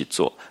人一起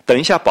坐。等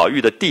一下宝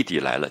玉的弟弟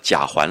来了，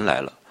贾环来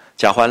了，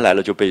贾环来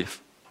了就被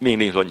命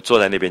令说你坐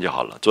在那边就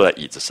好了，坐在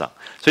椅子上。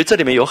所以这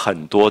里面有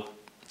很多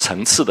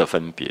层次的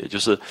分别，就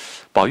是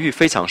宝玉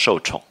非常受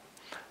宠，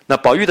那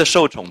宝玉的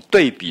受宠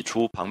对比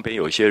出旁边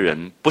有一些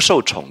人不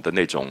受宠的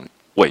那种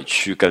委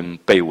屈跟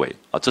卑微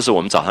啊，这是我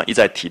们早上一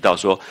再提到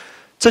说，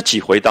这几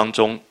回当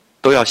中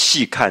都要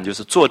细看，就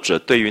是作者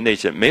对于那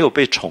些没有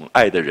被宠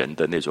爱的人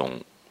的那种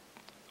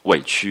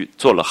委屈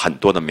做了很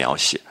多的描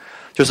写。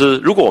就是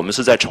如果我们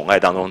是在宠爱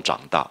当中长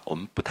大，我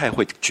们不太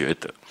会觉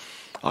得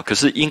啊，可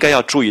是应该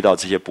要注意到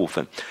这些部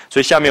分。所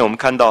以下面我们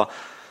看到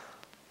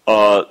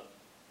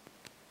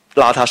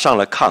拉他上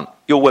了炕，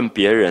又问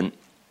别人，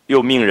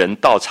又命人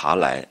倒茶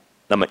来。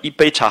那么一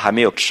杯茶还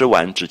没有吃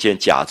完，只见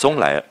贾宗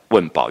来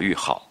问宝玉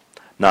好。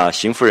那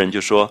邢夫人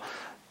就说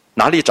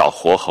哪里找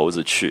活猴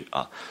子去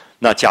啊？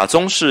那贾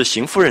宗是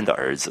邢夫人的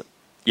儿子，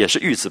也是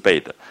玉字辈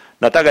的。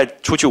那大概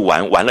出去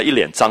玩了一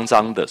脸脏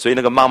脏的，所以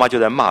那个妈妈就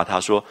在骂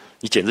他说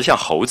你简直像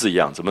猴子一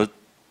样，怎么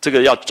这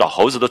个要找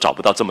猴子都找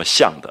不到这么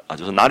像的啊？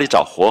就是哪里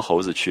找活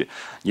猴子去？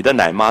你的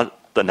奶妈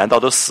的难道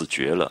都死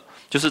绝了？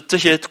就是这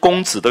些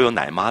公子都有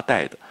奶妈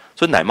带的，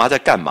所以奶妈在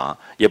干嘛？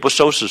也不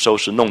收拾收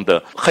拾，弄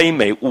得黑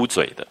眉乌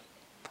嘴的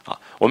啊！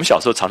我们小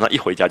时候常常一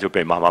回家就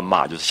被妈妈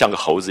骂，就是像个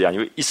猴子一样，因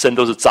为一身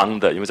都是脏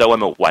的，因为在外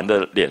面玩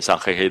的脸上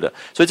黑黑的。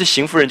所以这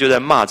邢夫人就在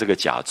骂这个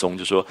贾宗，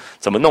就说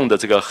怎么弄得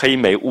这个黑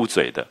眉乌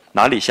嘴的，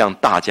哪里像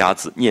大家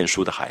子念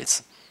书的孩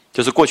子？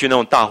就是过去那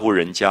种大户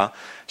人家，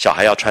小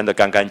孩要穿得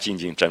干干净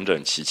净、整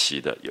整齐齐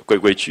的，规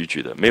规矩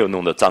矩的，没有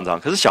弄得脏脏。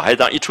可是小孩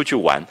子一出去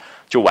玩，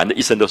就玩得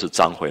一身都是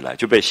脏回来，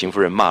就被邢夫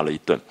人骂了一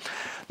顿。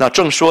那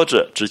正说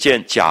着，只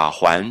见贾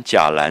环、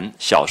贾兰、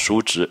小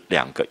叔侄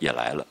两个也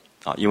来了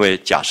啊，因为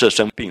贾赦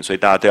生病，所以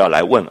大家都要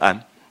来问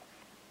安。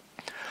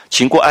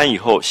请过安以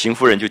后，邢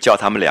夫人就叫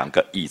他们两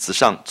个椅子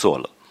上坐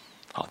了。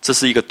好，这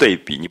是一个对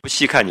比，你不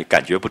细看你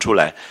感觉不出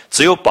来。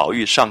只有宝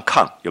玉上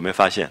炕，有没有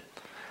发现？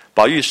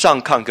宝玉上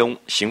炕跟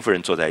邢夫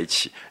人坐在一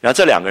起，然后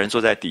这两个人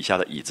坐在底下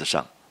的椅子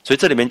上，所以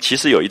这里面其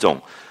实有一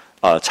种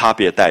差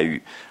别待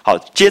遇。好，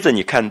接着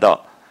你看到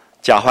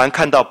贾环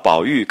看到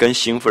宝玉跟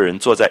邢夫人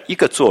坐在一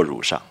个坐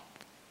褥上，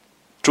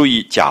注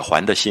意贾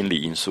环的心理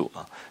因素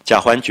啊。贾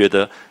环觉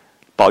得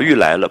宝玉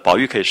来了，宝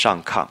玉可以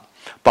上炕，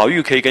宝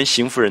玉可以跟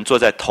邢夫人坐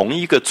在同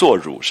一个坐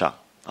褥上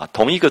啊，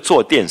同一个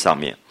坐垫上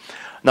面。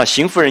那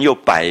邢夫人又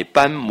百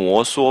般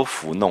摩挲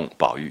抚弄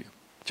宝玉，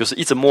就是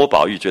一直摸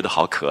宝玉，觉得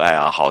好可爱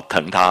啊，好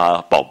疼他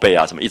啊，宝贝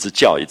啊什么，一直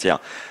叫，一直这样，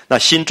那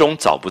心中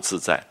早不自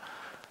在。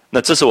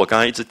那这是我刚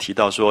刚一直提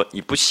到说，你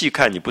不细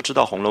看，你不知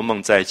道《红楼梦》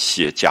在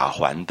写贾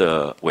环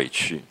的委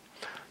屈，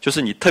就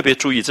是你特别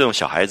注意这种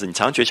小孩子，你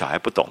常常觉得小孩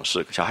不懂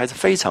事，小孩子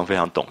非常非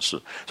常懂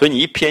事，所以你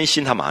一偏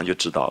心，他马上就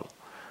知道了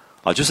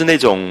啊，就是那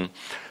种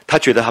他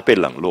觉得他被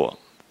冷落，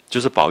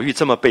就是宝玉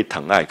这么被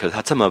疼爱，可是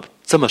他这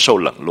么受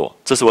冷落。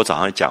这是我早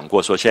上讲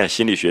过，说现在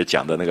心理学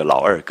讲的那个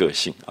老二个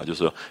性啊，就是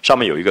说上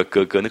面有一个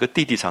哥哥，那个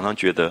弟弟常常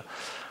觉得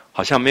好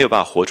好像没有办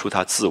法活出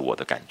他自我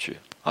的感觉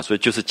啊，所以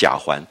就是贾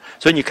环。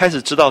所以你开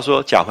始知道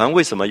说贾环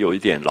为什么有一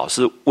点老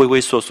是畏畏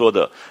缩缩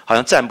的，好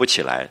像站不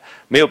起来，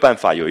没有办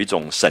法有一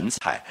种神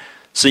采，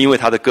是因为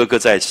他的哥哥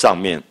在上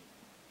面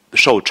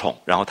受宠，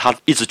然后他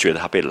一直觉得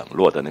他被冷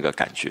落的那个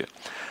感觉。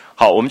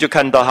好，我们就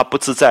看到他不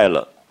自在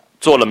了，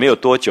做了没有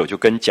多久就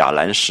跟贾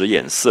兰使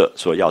眼色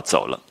说要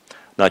走了，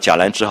那贾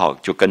兰只好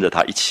就跟着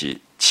他一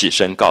起起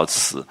身告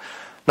辞。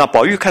那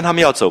宝玉看他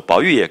们要走，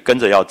宝玉也跟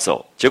着要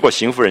走，结果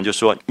邢夫人就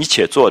说你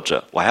且坐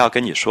着，我还要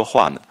跟你说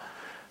话呢。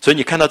所以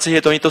你看到这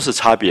些东西都是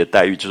差别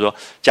待遇，就是说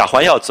贾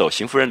环要走，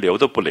邢夫人留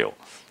都不留，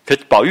可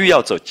宝玉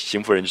要走，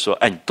邢夫人就说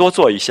哎，你多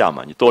坐一下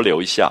嘛，你多留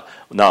一下，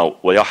那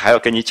我还要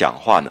跟你讲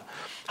话呢。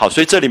好，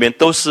所以这里面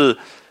都是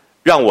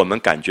让我们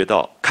感觉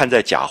到看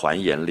在贾环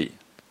眼里，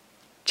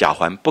贾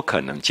环不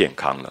可能健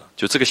康了，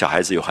就这个小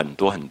孩子有很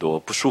多很多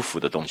不舒服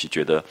的东西，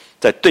觉得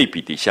在对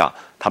比底下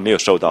他没有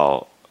受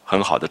到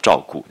很好的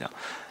照顾。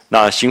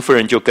那邢夫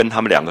人就跟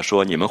他们两个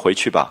说，你们回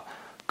去吧，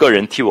个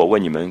人替我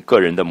问你们个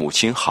人的母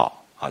亲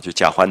好啊。就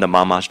贾环的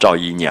妈妈是赵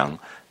姨娘，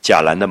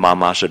贾兰的妈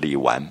妈是李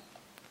纨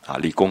啊，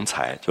李公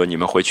才，说你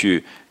们回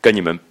去跟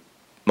你们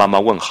妈妈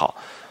问好。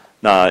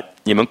那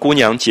你们姑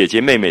娘姐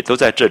姐妹妹都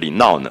在这里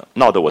闹呢，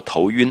闹得我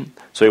头晕，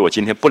所以我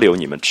今天不留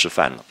你们吃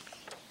饭了。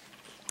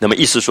那么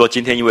意思说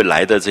今天因为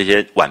来的这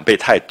些晚辈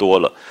太多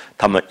了，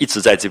他们一直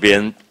在这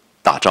边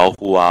打招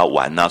呼啊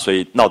玩啊，所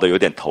以闹得有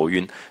点头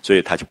晕，所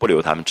以他就不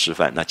留他们吃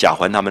饭。那贾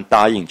环他们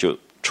答应就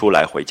出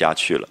来回家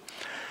去了。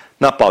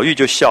那宝玉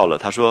就笑了，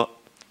他说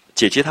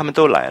姐姐他们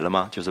都来了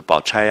吗？就是宝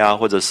钗啊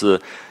或者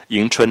是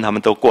迎春他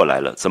们都过来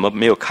了，怎么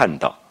没有看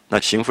到？那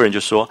邢夫人就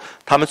说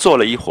他们坐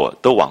了一会儿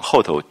都往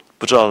后头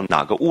不知道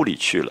哪个屋里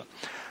去了。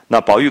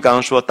那宝玉刚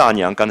刚说大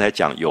娘刚才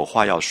讲有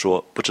话要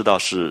说，不知道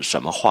是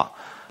什么话。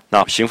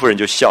那邢夫人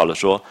就笑了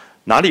说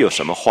哪里有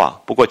什么话，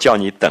不过叫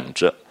你等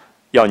着，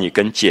要你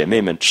跟姐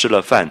妹们吃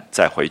了饭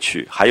再回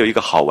去，还有一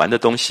个好玩的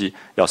东西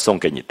要送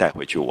给你带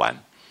回去玩。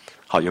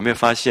好，有没有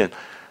发现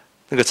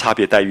那个差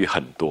别待遇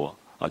很多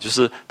啊？就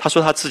是他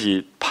说他自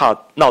己怕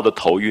闹得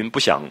头晕，不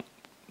想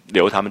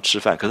留他们吃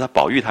饭，可是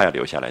宝玉他要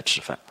留下来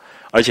吃饭，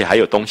而且还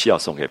有东西要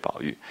送给宝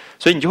玉，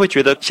所以你就会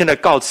觉得现在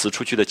告辞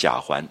出去的贾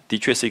环的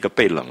确是一个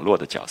被冷落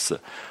的角色。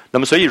那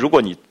么所以如果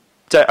你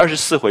在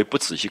24回不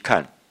仔细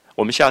看，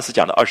我们下次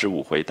讲的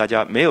25回，大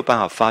家没有办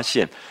法发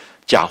现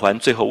贾环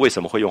最后为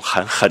什么会用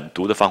很狠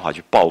毒的方法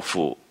去报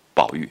复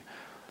宝玉。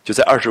就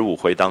在25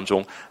回当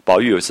中，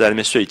宝玉有一次在那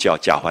边睡觉，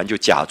贾环就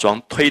假装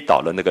推倒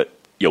了那个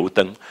油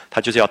灯，他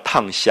就是要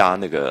烫瞎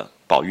那个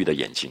宝玉的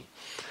眼睛，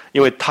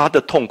因为他的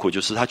痛苦就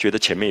是他觉得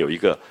前面有一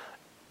个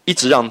一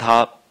直让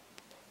他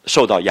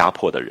受到压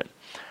迫的人，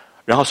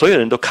然后所有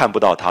人都看不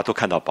到他，都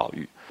看到宝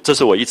玉。这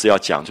是我一直要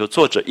讲，就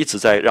作者一直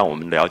在让我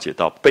们了解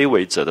到卑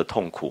微者的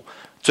痛苦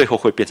最后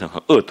会变成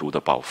很恶毒的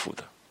报复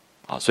的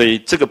啊，所以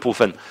这个部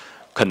分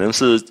可能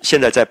是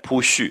现在在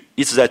铺叙，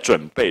一直在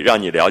准备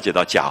让你了解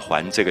到贾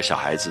环这个小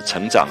孩子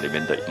成长里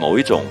面的某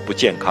一种不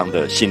健康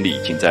的心理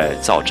已经在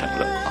造成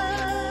了啊。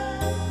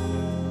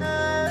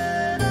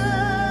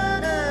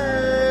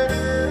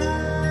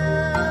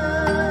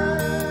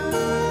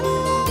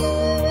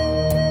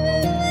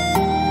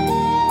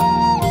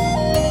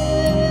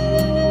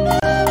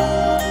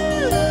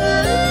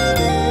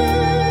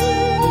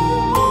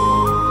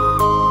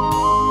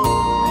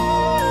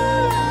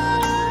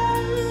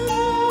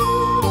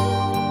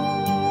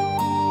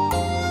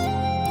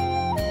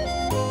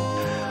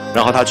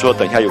然后他说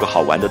等一下有个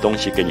好玩的东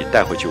西给你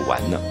带回去玩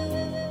呢。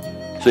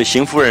所以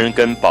邢夫人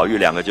跟宝玉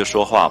两个就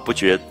说话，不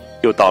觉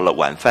又到了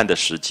晚饭的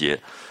时节，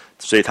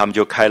所以他们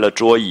就开了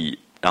桌椅，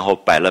然后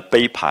摆了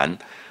杯盘，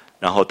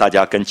然后大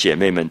家跟姐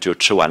妹们就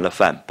吃完了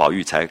饭，宝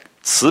玉才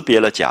辞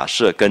别了贾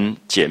赦，跟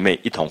姐妹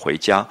一同回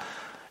家，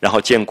然后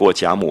见过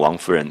贾母王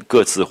夫人，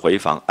各自回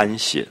房安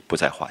歇，不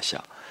在话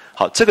下。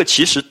好，这个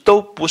其实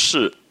都不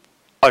是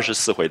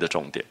24回的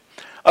重点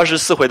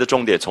，24回的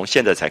重点从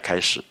现在才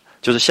开始，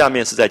就是下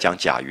面是在讲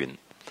贾云，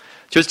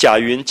就是贾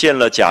云见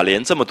了贾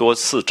琏这么多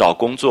次，找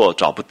工作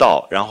找不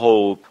到，然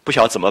后不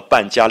晓得怎么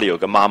办，家里有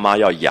个妈妈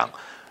要养，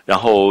然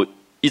后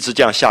一直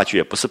这样下去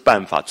也不是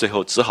办法，最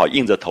后只好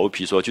硬着头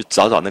皮说去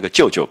找找那个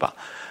舅舅吧。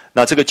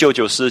那这个舅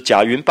舅是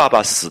贾云爸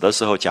爸死的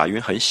时候，贾云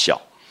很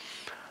小，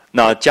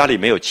那家里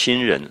没有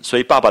亲人，所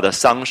以爸爸的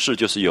丧事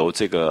就是由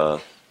这个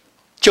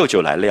舅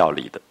舅来料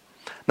理的。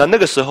那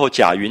个时候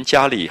贾云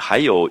家里还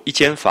有一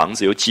间房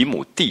子，有几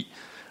亩地，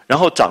然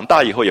后长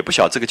大以后也不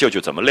晓得这个舅舅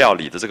怎么料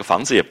理的，这个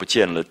房子也不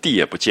见了，地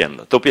也不见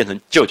了，都变成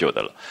舅舅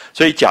的了，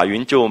所以贾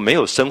云就没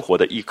有生活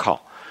的依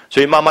靠。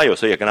所以妈妈有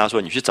时候也跟他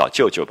说，你去找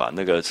舅舅吧，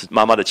那个是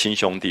妈妈的亲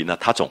兄弟，那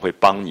他总会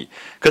帮你。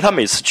可他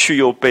每次去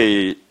又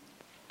被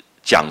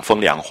讲风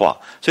凉话，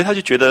所以他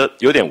就觉得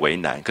有点为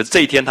难。可是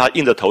这一天他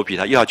硬着头皮，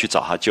他又要去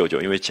找他舅舅，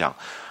因为讲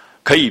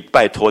可以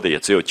拜托的也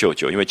只有舅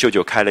舅，因为舅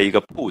舅开了一个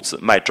铺子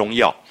卖中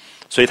药，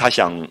所以他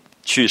想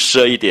去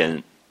赊一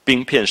点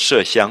冰片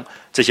麝香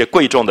这些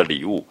贵重的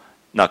礼物，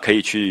那可以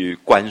去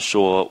关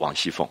说王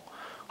熙凤。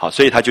好，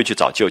所以他就去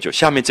找舅舅。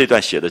下面这段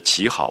写的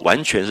极好，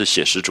完全是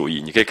写实主义。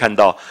你可以看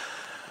到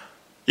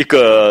一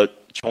个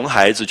穷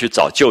孩子去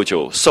找舅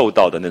舅受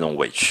到的那种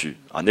委屈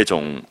啊，那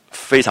种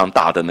非常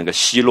大的那个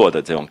奚落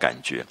的这种感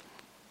觉。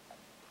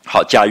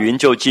好，贾云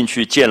就进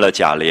去见了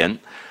贾琏，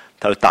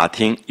他就打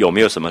听有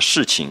没有什么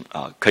事情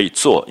啊可以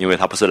做，因为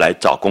他不是来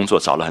找工作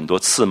找了很多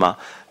次吗？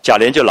贾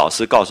琏就老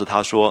实告诉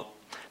他说，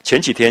前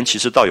几天其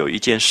实倒有一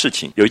件事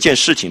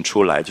情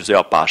出来，就是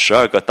要把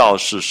12个道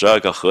士、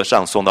12个和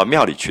尚送到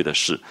庙里去的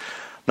事。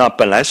那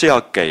本来是要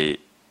给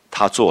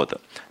他做的，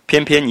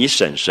偏偏你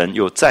婶婶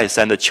又再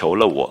三的求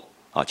了我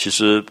啊。其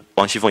实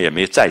王熙凤也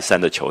没再三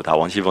的求他，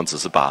王熙凤只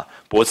是把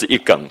脖子一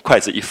梗，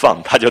筷子一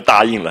放，他就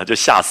答应了，就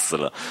吓死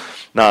了。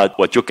那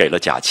我就给了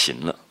贾琴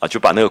了啊，就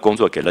把那个工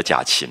作给了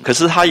贾琴。可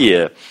是他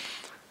也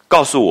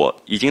告诉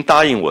我，已经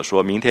答应我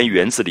说，明天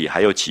园子里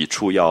还有几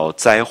处要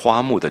栽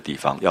花木的地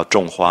方，要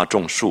种花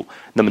种树，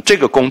那么这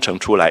个工程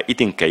出来一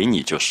定给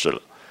你就是了。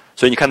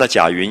所以你看到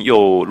贾云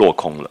又落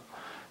空了。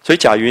所以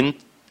贾云，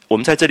我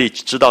们在这里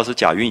知道是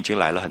贾云已经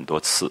来了很多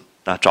次，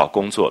那找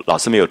工作老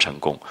是没有成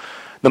功。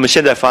那么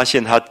现在发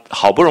现他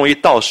好不容易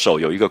到手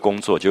有一个工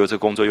作，结果这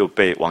工作又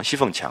被王熙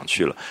凤抢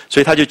去了，所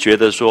以他就觉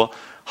得说，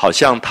好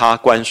像他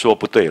关说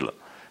不对了。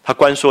他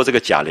关说这个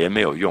贾琏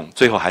没有用，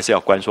最后还是要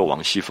关说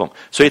王熙凤，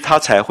所以他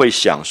才会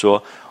想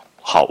说，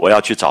好，我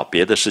要去找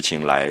别的事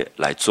情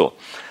来做。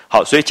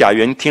好，所以贾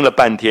云听了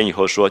半天以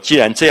后说，既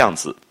然这样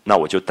子，那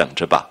我就等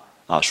着吧。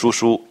啊，叔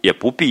叔也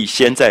不必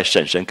先在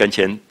婶婶跟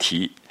前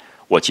提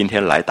我今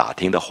天来打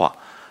听的话。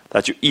那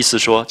就意思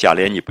说，贾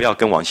琏你不要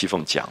跟王熙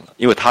凤讲了，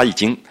因为他已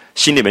经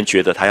心里面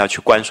觉得他要去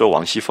关说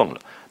王熙凤了。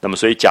那么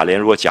所以贾琏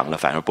如果讲了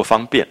反而不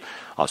方便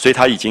啊，所以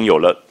他已经有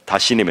了他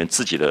心里面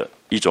自己的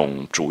一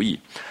种主意。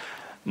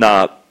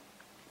那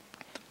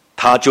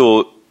他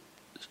就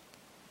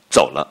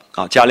走了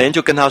啊。贾琏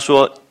就跟他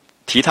说，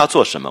提他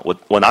做什么？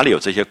我哪里有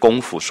这些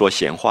功夫说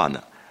闲话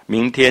呢？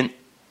明天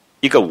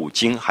一个5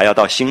更还要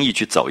到兴义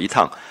去走一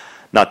趟，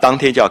那当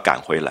天就要赶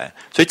回来。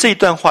所以这一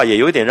段话也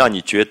有一点让你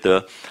觉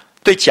得，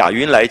对贾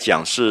云来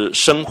讲是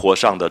生活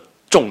上的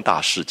重大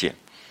事件。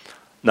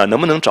那能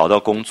不能找到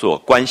工作，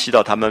关系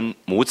到他们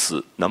母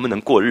子能不能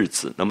过日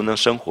子，能不能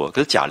生活。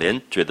可是贾琏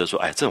觉得说，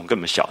哎，这种根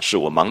本小事，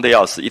我忙得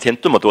要死，一天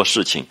这么多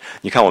事情。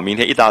你看我明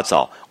天一大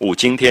早5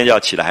更天要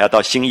起来，还要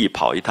到兴义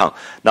跑一趟，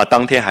那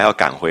当天还要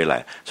赶回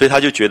来，所以他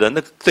就觉得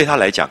那对他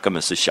来讲根本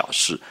是小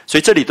事。所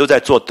以这里都在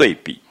做对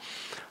比。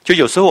就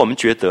有时候我们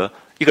觉得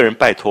一个人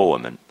拜托我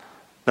们，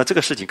那这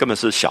个事情根本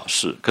是小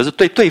事，可是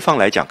对对方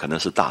来讲可能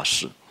是大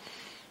事。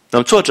那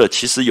么作者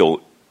其实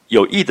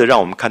有意的让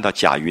我们看到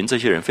贾云这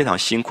些人非常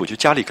辛苦，就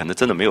家里可能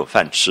真的没有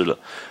饭吃了，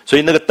所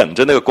以那个等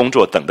着那个工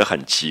作等得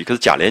很急。可是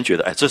贾琏觉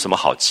得，哎，这有什么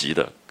好急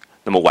的？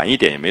那么晚一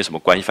点也没什么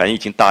关系，反正已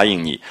经答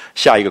应你，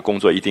下一个工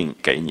作一定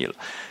给你了。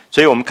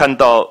所以我们看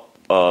到，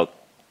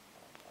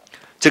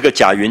这个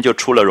贾云就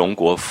出了荣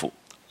国府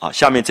啊。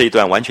下面这一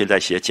段完全在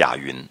写贾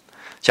云。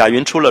贾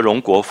云出了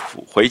荣国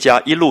府，回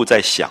家一路在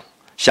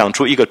想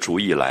出一个主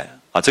意来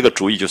啊。这个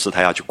主意就是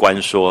他要去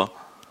关说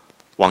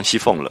王熙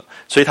凤了，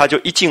所以他就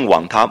一进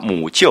往他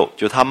母舅，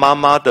就他妈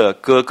妈的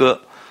哥哥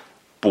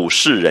卜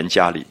士人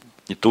家里。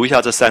你读一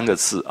下这3个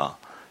字啊，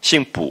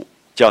姓卜，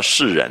叫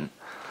士人。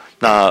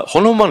那《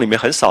红楼梦》里面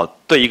很少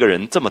对一个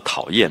人这么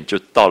讨厌，就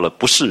到了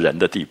不是人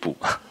的地步。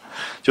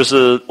就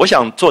是我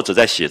想作者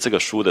在写这个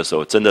书的时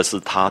候，真的是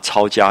他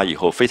抄家以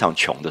后非常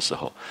穷的时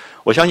候。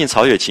我相信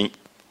曹雪芹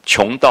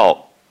穷到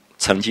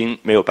曾经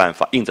没有办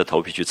法硬着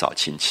头皮去找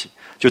亲戚。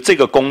就这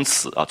个公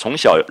子啊，从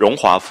小荣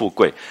华富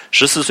贵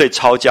，14岁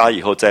抄家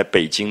以后，在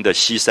北京的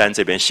西山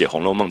这边写《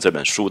红楼梦》这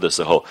本书的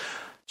时候，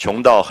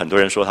穷到很多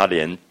人说他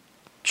连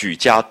举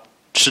家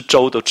吃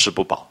粥都吃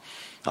不饱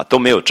啊，都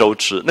没有粥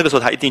吃。那个时候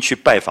他一定去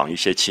拜访一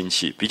些亲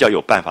戚，比较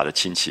有办法的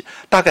亲戚，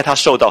大概他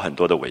受到很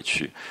多的委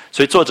屈，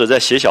所以作者在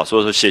写小说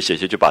的时候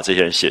写就把这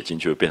些人写进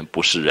去，变成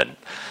不是人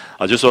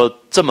啊，就说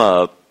这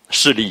么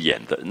势利眼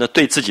的，那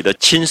对自己的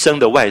亲生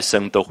的外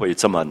甥都会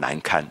这么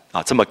难堪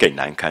啊，这么给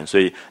难堪。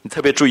所以你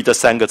特别注意这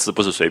3个字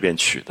不是随便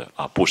取的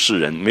啊，卜士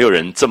人，没有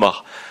人这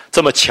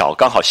么巧，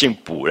刚好姓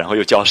卜，然后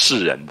又叫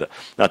士人的。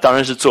那当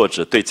然是作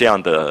者对这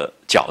样的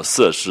角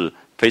色是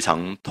非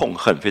常痛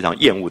恨、非常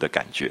厌恶的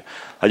感觉。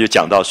他就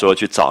讲到说，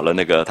去找了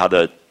那个他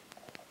的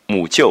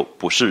母舅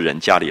卜士人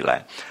家里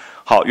来。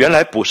好，原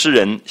来卜士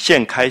人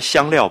现开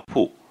香料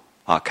铺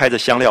啊，开着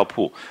香料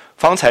铺，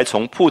方才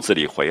从铺子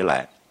里回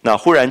来。那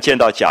忽然见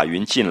到贾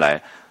云进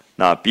来，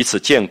那彼此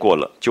见过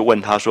了，就问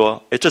他说，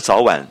哎，这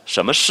早晚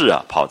什么事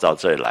啊，跑到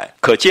这里来？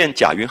可见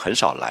贾云很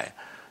少来，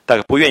大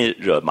概不愿意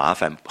惹麻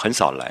烦，很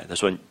少来。他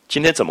说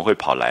今天怎么会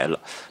跑来了？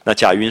那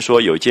贾云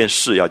说有一件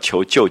事要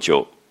求舅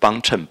舅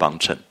帮衬帮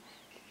衬。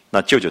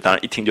那舅舅当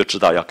然一听就知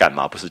道要干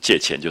嘛，不是借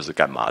钱就是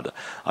干嘛的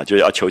啊，就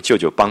要求舅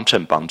舅帮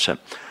衬帮衬。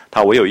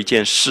我有一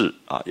件事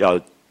啊，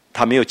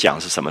他没有讲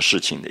是什么事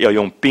情，要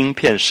用冰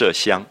片麝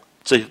香。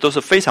这些都是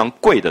非常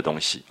贵的东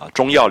西啊，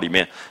中药里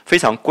面非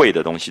常贵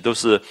的东西，都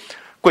是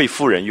贵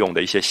妇人用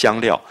的一些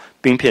香料，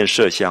冰片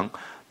麝香。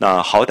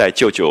那好歹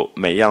舅舅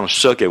每样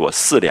赊给我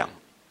4两，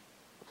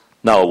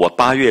那我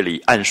8月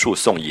里按数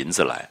送银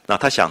子来。那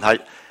他想他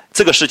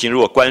这个事情如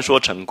果关说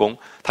成功，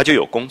他就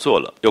有工作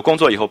了，有工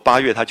作以后8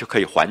月他就可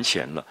以还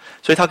钱了。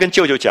所以他跟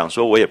舅舅讲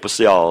说，我也不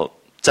是要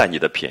占你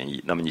的便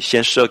宜，那么你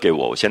先赊给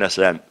我，我现在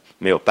实在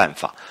没有办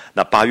法，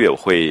那8月我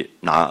会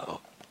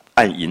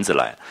按银子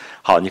来。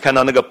好，你看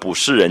到那个捕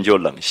士人就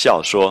冷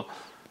笑说，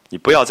你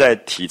不要再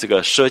提这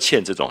个赊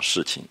欠这种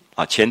事情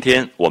啊！前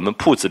天我们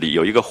铺子里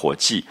有一个伙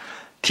计，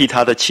替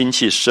他的亲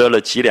戚赊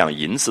了几两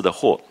银子的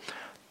货，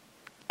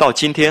到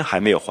今天还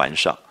没有还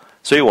上，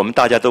所以我们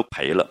大家都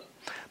赔了。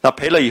那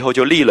赔了以后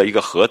就立了一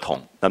个合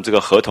同，那么这个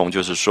合同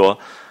就是说，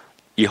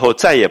以后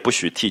再也不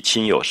许替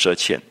亲友赊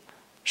欠，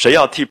谁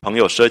要替朋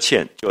友赊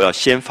欠，就要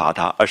先罚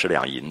他20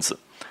两银子。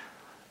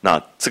那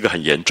这个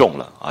很严重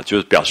了啊，就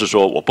是表示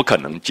说我不可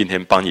能今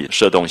天帮你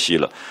赊东西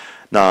了。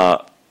那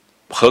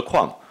何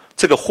况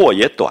这个货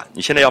也短，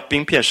你现在要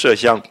冰片麝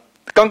香，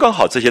刚刚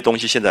好这些东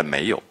西现在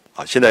没有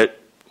啊，现在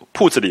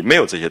铺子里没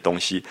有这些东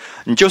西，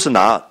你就是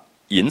拿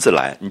银子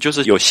来，你就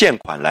是有现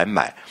款来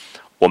买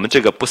我们这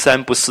个不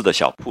三不四的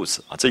小铺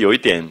子啊，这有一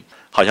点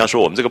好像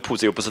说我们这个铺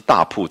子又不是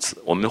大铺子，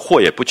我们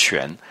货也不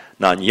全，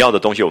那你要的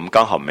东西我们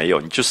刚好没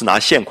有，你就是拿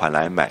现款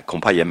来买，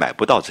恐怕也买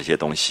不到这些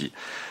东西。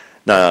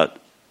那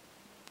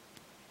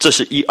这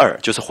是1、2，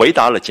就是回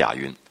答了贾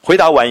云。回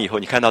答完以后，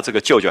你看到这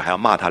个舅舅还要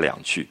骂他2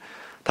句，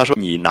他说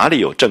你哪里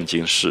有正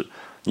经事，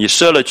你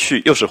赊了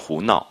去又是胡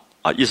闹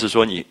啊！意思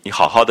说你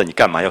好好的，你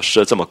干嘛要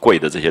赊这么贵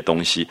的这些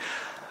东西？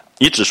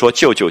你只说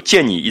舅舅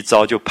见你一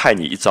遭就派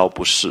你一遭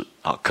不是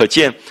啊！可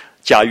见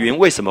贾云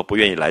为什么不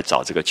愿意来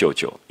找这个舅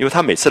舅？因为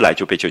他每次来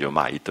就被舅舅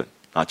骂一顿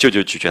啊！舅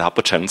舅就觉得他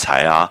不成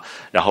才啊，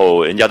然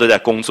后人家都在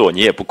工作，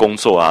你也不工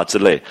作啊之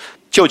类。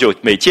舅舅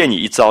每见你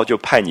一遭就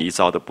派你一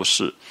遭的不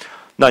是。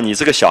那你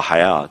这个小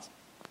孩啊，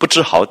不知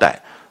好歹，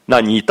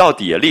那你到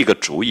底也立个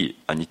主意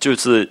啊？你就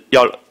是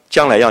要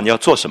将来你要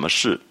做什么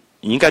事，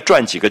你应该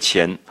赚几个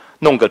钱，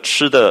弄个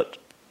吃的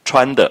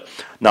穿的，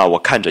那我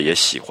看着也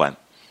喜欢。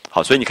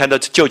好，所以你看到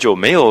舅舅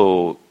没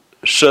有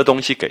赊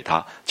东西给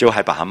他，结果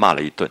还把他骂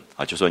了一顿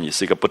啊，就说你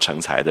是一个不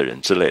成才的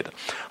人之类的。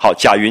好，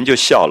贾云就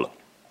笑了，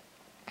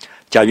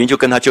贾云就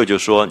跟他舅舅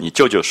说，你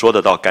舅舅说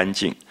得倒干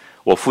净，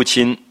我父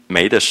亲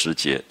没的时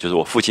节，就是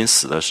我父亲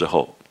死的时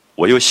候，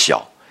我又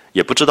小，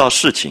也不知道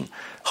事情，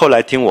后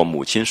来听我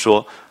母亲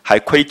说，还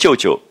亏舅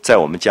舅在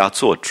我们家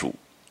做主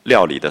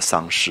料理的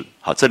丧事。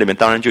好，这里面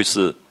当然就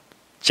是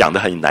讲得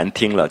很难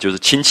听了，就是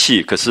亲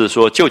戚，可是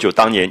说舅舅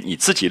当年你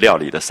自己料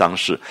理的丧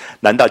事，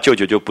难道舅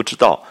舅就不知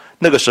道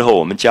那个时候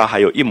我们家还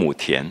有1亩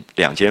田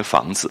2间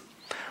房子，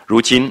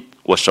如今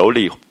我手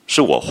里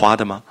是我花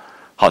的吗？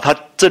好，他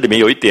这里面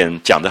有一点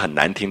讲得很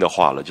难听的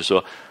话了，就是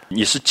说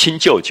你是亲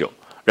舅舅，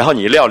然后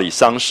你料理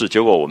丧事，结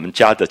果我们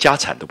家的家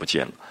产都不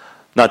见了，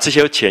那这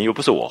些钱又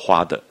不是我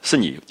花的，是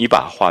你把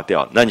它花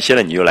掉，那你现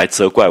在你又来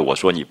责怪我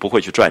说你不会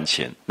去赚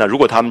钱。那如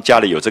果他们家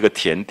里有这个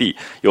田地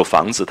有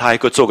房子，他还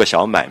可以做个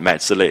小买卖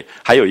之类，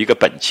还有一个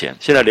本钱，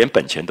现在连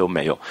本钱都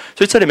没有。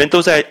所以这里面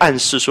都在暗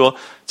示说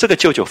这个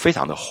舅舅非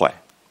常的坏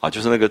啊，就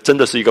是那个真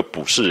的是一个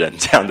捕士人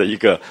这样的一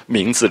个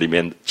名字里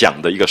面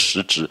讲的一个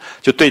实质，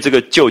就对这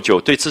个舅舅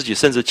对自己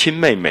甚至亲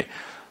妹妹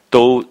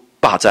都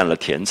霸占了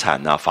田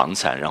产啊房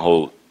产，然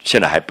后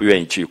现在还不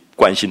愿意去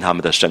关心他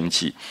们的生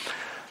计。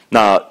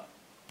那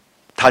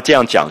他这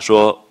样讲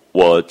说，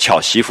我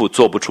巧媳妇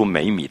做不出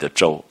没米的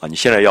粥啊！你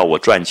现在要我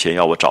赚钱，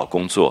要我找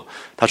工作，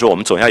他说我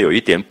们总要有一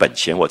点本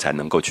钱，我才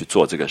能够去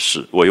做这个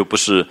事。我又不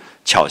是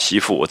巧媳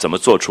妇，我怎么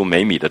做出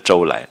没米的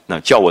粥来？那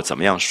叫我怎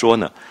么样说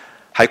呢？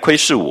还亏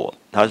是我，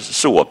他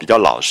是我比较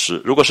老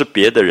实。如果是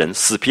别的人，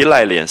死皮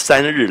赖脸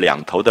3日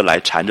2头的来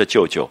缠着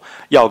舅舅，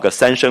要个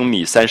3升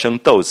米3升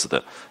豆子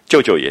的，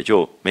舅舅也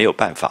就没有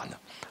办法呢。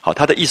好，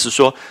他的意思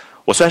说，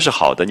我算是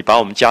好的，你把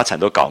我们家产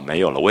都搞没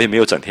有了，我也没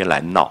有整天来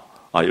闹。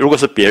啊，如果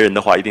是别人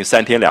的话，一定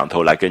3天2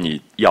头来跟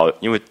你要，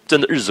因为真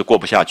的日子过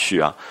不下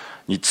去啊。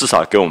你至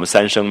少给我们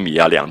3升米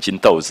啊，2斤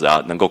豆子啊，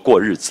能够过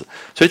日子。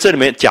所以这里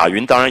面贾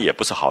云当然也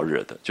不是好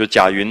惹的，就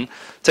贾云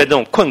在那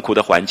种困苦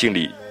的环境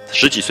里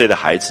，10几岁的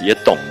孩子也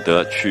懂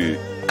得去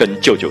跟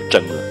舅舅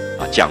争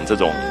了啊，讲这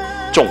种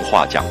重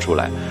话讲出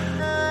来。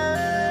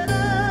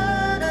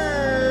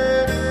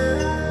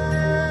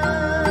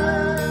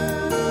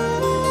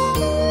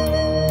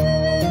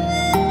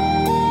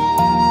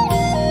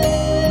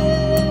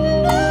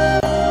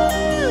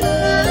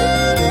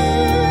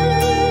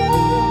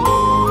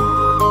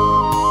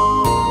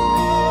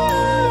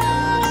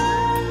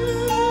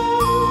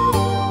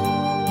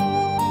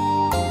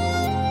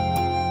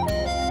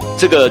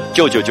这个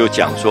舅舅就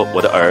讲说，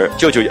我的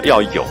舅舅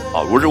要有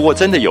啊，我如果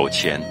真的有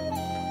钱，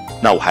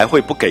那我还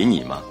会不给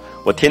你吗？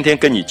我天天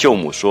跟你舅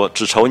母说，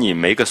只愁你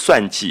没个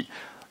算计，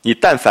你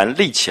但凡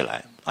立起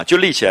来啊，就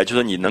立起来，就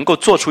是你能够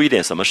做出一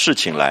点什么事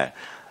情来，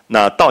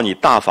那到你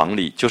大房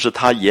里，就是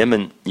他爷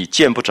们你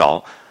见不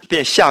着，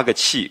便下个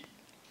气，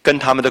跟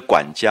他们的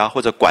管家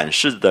或者管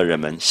事的人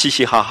们嘻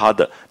嘻哈哈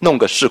的弄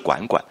个事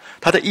管管。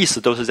他的意思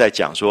都是在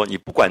讲说，你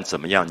不管怎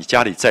么样，你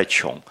家里再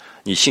穷，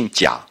你姓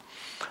贾，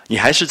你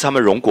还是他们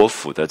荣国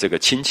府的这个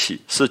亲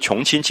戚，是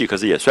穷亲戚，可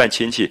是也算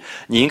亲戚。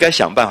你应该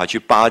想办法去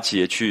巴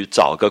结，去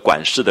找个管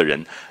事的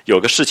人，有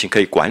个事情可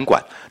以管管。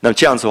那么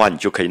这样子的话，你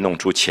就可以弄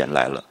出钱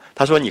来了。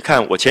他说：“你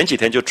看，我前几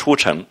天就出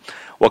城，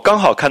我刚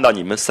好看到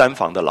你们三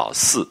房的老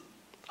四。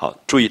好，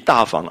注意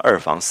大房、二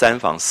房、三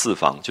房、四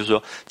房，就是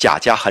说贾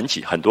家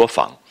很多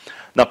房。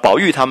那宝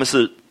玉他们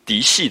是嫡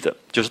系的，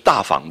就是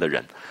大房的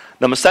人。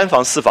那么三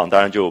房、四房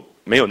当然就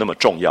没有那么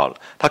重要了。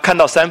他看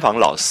到三房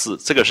老四，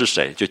这个是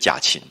谁？就贾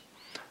芹。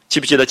记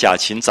不记得贾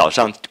芹早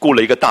上雇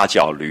了一个大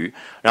脚驴，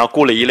然后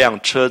雇了一辆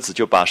车子，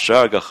就把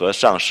12个和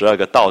尚、12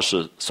个道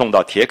士送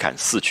到铁槛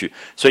寺去，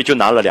所以就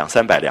拿了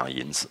200-300两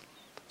银子。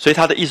所以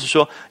他的意思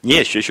说，你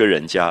也学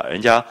人家，人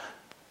家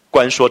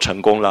官说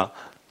成功了，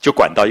就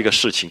管到一个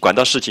事情，管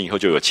到事情以后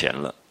就有钱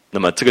了。那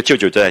么这个舅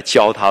舅就在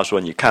教他说，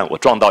你看我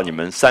撞到你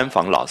们三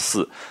房老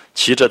四，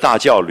骑着大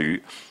轿驴，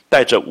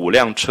带着5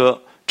辆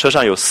车，车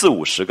上有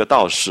40-50个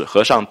道士、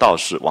和尚道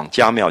士往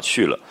家庙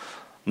去了。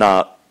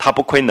那他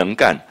不亏能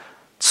干，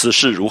此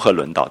事如何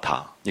轮到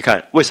他？你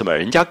看为什么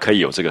人家可以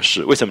有这个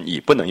事，为什么你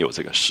不能有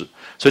这个事？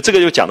所以这个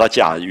就讲到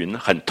贾云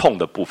很痛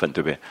的部分，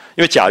对不对？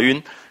因为贾云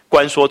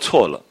官说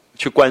错了，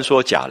去官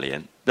说贾琏，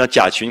那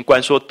贾芹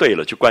官说对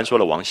了，去官说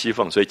了王熙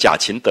凤，所以贾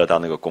芹得到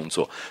那个工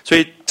作。所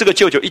以这个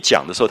舅舅一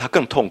讲的时候，他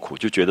更痛苦，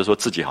就觉得说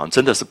自己好像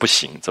真的是不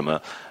行，怎么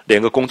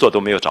连个工作都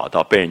没有找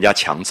到，被人家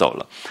抢走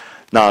了。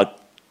那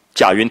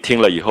贾云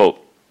听了以后，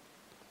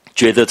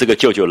觉得这个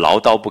舅舅唠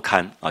叨不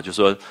堪啊，就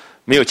说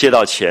没有借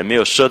到钱，没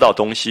有赊到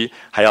东西，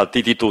还要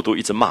滴滴嘟嘟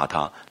一直骂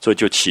他，所以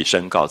就起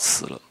身告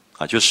辞了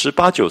啊。就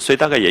18、19岁，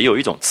大概也有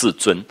一种自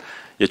尊，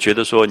也觉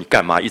得说你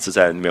干嘛一直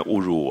在那边侮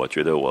辱我，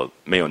觉得我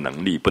没有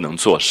能力，不能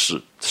做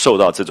事，受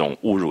到这种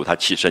侮辱，他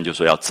起身就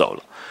说要走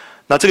了。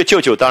那这个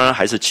舅舅当然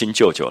还是亲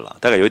舅舅了，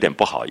大概有点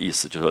不好意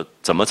思，就说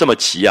怎么这么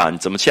急啊？你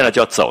怎么现在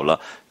就要走了？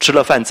吃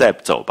了饭再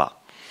走吧。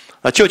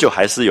那舅舅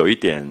还是有一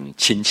点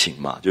亲情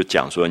嘛，就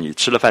讲说你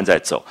吃了饭再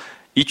走。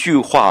一句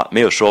话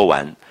没有说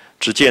完，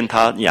只见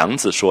他娘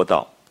子说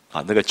道：“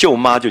啊，那个舅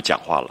妈就讲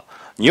话了，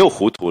你又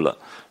糊涂了，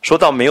说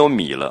到没有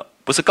米了。”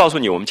不是告诉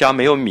你我们家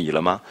没有米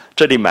了吗？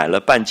这里买了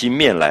半斤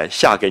面来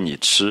下给你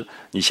吃，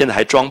你现在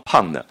还装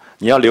胖呢，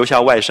你要留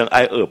下外甥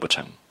挨饿不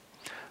成？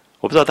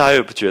我不知道大家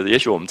有没有觉得，也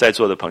许我们在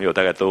座的朋友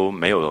大概都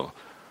没有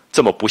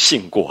这么不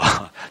幸过，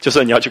就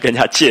说你要去跟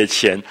人家借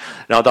钱，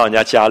然后到人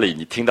家家里，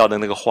你听到的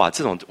那个话，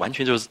这种完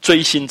全就是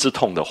锥心之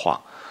痛的话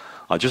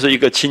啊，就是一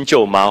个亲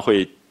舅妈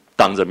会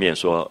当着面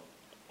说，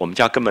我们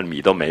家根本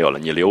米都没有了，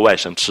你留外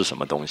甥吃什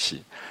么东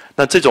西？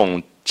那这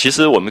种其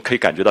实我们可以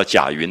感觉到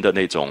贾云的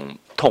那种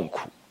痛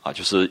苦。啊，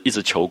就是一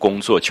直求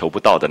工作求不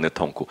到的那个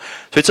痛苦，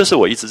所以这是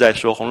我一直在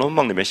说《红楼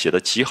梦》里面写的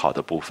极好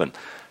的部分。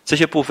这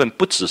些部分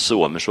不只是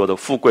我们说的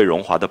富贵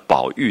荣华的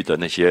宝玉的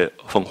那些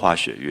风花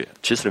雪月，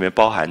其实里面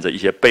包含着一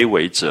些卑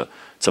微者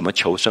怎么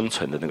求生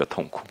存的那个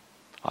痛苦。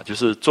啊，就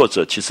是作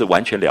者其实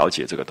完全了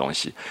解这个东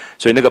西，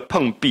所以那个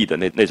碰壁的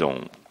那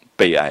种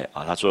悲哀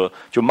啊，她说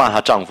就骂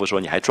她丈夫说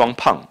你还装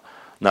胖，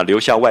那留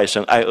下外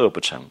甥挨饿不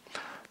成？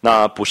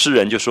那卜士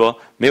人就说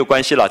没有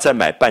关系了，再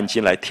买半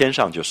斤来添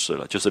上就是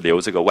了，就是留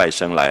这个外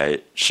甥来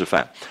吃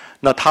饭。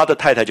那他的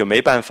太太就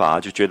没办法，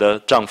就觉得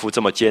丈夫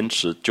这么坚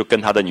持，就跟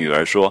他的女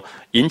儿说：“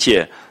莹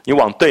姐，你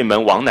往对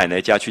门王奶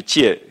奶家去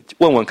借，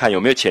问问看有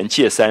没有钱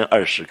借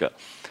30-20个。”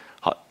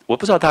好，我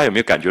不知道大家有没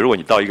有感觉，如果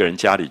你到一个人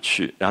家里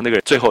去，然后那个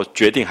人最后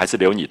决定还是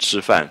留你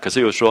吃饭，可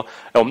是又说：“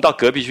我们到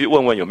隔壁去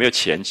问问有没有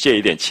钱，借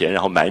一点钱，然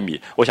后买米。”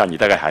我想你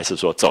大概还是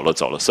说走了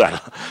算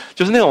了，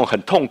就是那种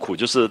很痛苦，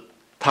就是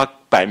他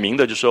摆明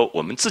的就说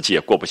我们自己也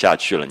过不下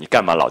去了，你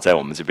干嘛老在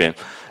我们这边，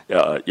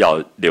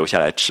要留下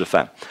来吃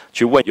饭？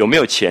去问有没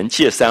有钱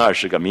借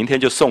30-20个，明天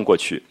就送过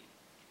去。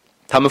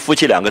他们夫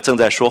妻2个正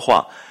在说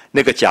话，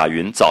那个贾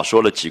云早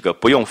说了几个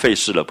不用费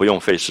事了，不用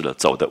费事了，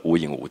走得无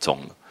影无踪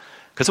了。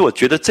可是我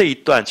觉得这一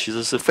段其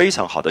实是非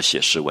常好的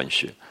写实文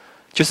学，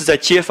就是在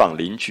街坊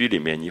邻居里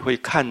面，你会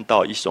看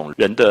到一种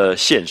人的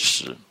现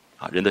实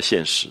啊，人的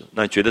现实。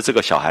那觉得这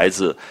个小孩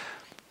子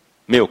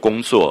没有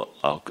工作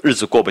啊，日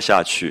子过不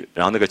下去，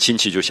然后那个亲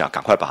戚就想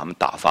赶快把他们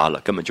打发了，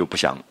根本就不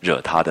想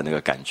惹他的那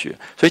个感觉。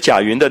所以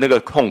贾云的那个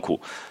痛苦，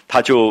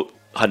他就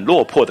很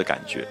落魄的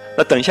感觉。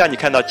那等一下你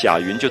看到贾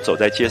云就走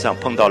在街上，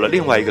碰到了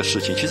另外一个事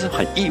情，其实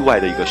很意外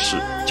的一个事，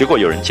结果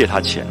有人借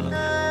他钱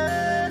了。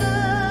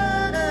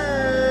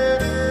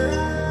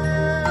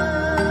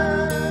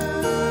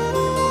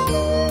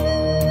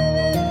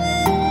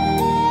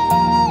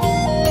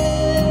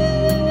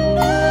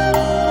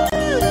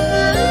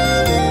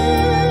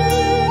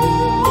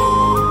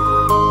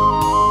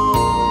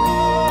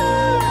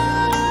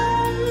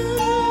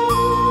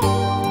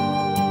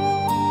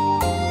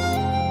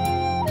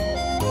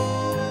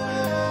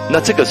那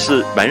这个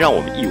是蛮让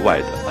我们意外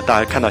的啊！大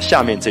家看到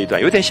下面这一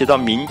段，有点写到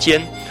民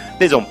间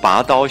那种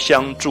拔刀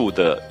相助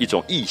的一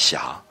种义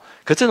侠。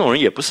可这种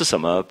人也不是什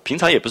么，平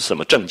常也不是什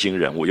么正经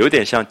人物，有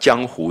点像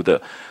江湖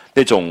的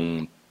那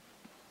种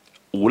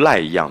无赖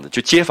一样的，就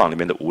街坊里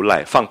面的无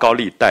赖，放高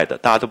利贷的，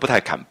大家都不太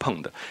敢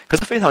碰的。可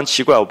是非常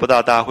奇怪，我不知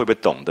道大家会不会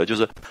懂得，就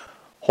是《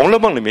红楼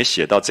梦》里面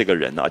写到这个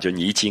人啊，就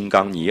倪金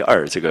刚、倪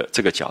二这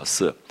个角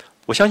色，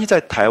我相信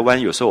在台湾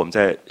有时候我们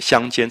在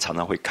乡间常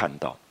常会看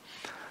到。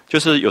就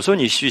是有时候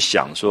你去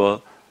想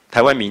说，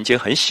台湾民间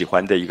很喜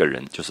欢的一个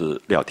人就是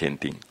廖天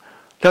丁。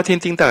廖天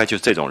丁大概就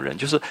是这种人，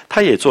就是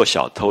他也做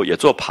小偷，也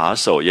做扒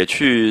手，也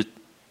去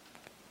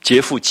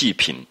劫富济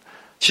贫，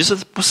其实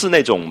不是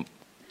那种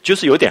就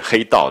是有点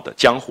黑道的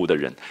江湖的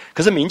人，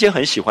可是民间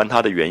很喜欢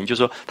他的原因，就是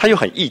说他又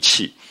很义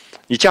气，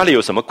你家里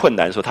有什么困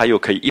难的时候，他又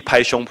可以一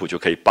拍胸脯就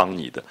可以帮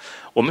你的。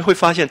我们会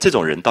发现这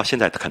种人到现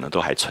在可能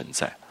都还存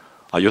在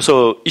啊，有时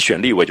候一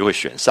选立委就会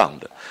选上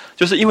的，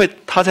就是因为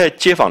他在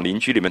街坊邻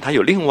居里面，他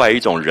有另外一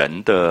种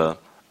人的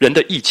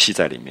义气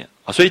在里面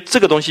啊，所以这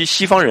个东西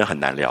西方人很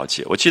难了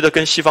解。我记得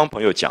跟西方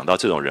朋友讲到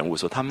这种人物的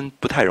时候，他们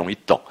不太容易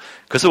懂。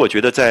可是我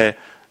觉得在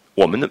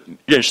我们的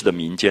认识的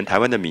民间，台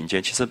湾的民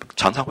间，其实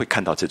常常会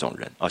看到这种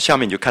人啊。下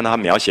面你就看到他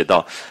描写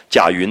到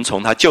贾云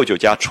从他舅舅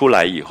家出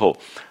来以后，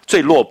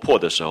最落魄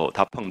的时候，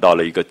他碰到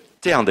了一个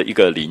这样的一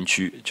个邻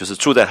居，就是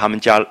住在他们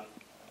家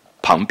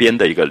旁边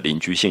的一个邻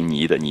居，姓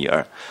倪的倪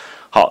二。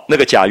好，那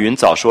个贾云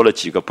早说了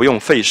几个不用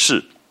费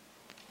事，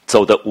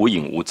走得无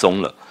影无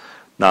踪了。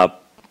那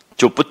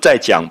就不再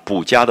讲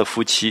卜家的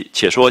夫妻，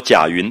且说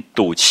贾云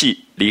赌气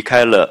离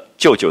开了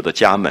舅舅的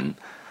家门，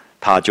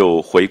他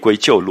就回归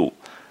旧路。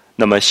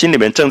那么心里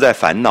面正在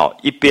烦恼，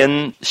一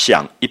边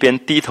想一边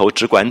低头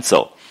只管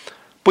走，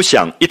不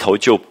想一头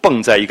就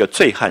蹦在一个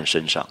醉汉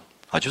身上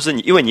啊！就是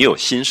因为你有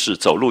心事，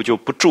走路就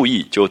不注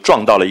意，就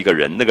撞到了一个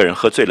人，那个人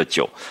喝醉了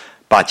酒，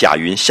把贾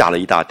云吓了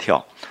一大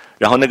跳。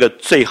然后那个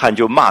醉汉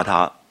就骂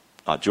他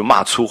啊，就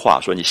骂粗话，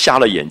说你瞎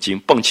了眼睛，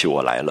蹦起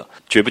我来了。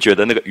觉不觉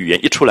得那个语言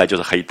一出来就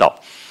是黑道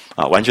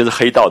啊？完全是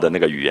黑道的那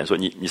个语言，说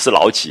你是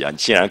老几啊？你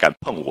竟然敢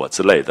碰我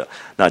之类的，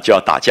那就要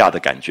打架的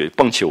感觉，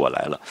蹦起我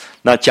来了。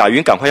那贾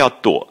云赶快要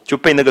躲，就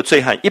被那个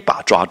醉汉一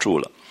把抓住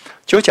了。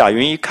结果贾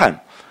云一看，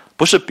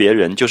不是别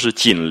人，就是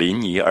紧邻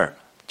倪二，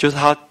就是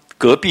他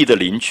隔壁的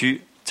邻居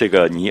这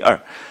个倪二。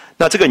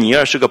那这个倪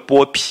二是个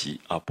剥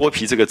皮啊，剥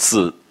皮这个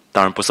字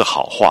当然不是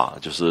好话，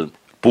就是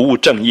不务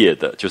正业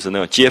的，就是那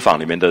种街坊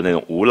里面的那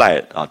种无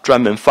赖啊，专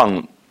门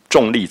放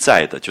重利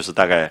债的，就是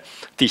大概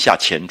地下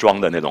钱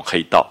庄的那种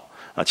黑道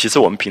啊。其实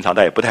我们平常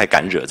大家也不太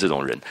敢惹这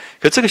种人，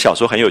可这个小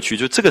说很有趣，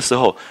就这个时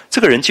候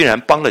这个人竟然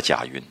帮了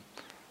贾云，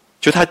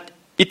就他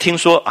一听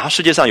说啊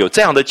世界上有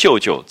这样的舅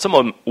舅，这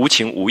么无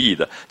情无义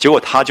的，结果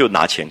他就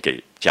拿钱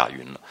给贾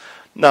云了。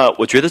那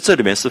我觉得这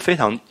里面是非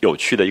常有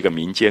趣的一个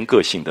民间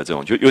个性的这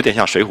种，就有点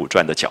像《水浒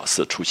传》的角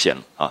色出现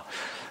了啊。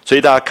所以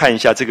大家看一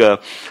下这个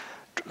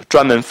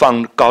专门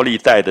放高利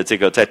贷的这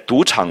个在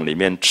赌场里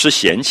面吃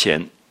闲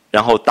钱，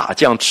然后打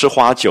酱吃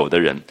花酒的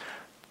人，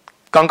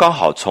刚刚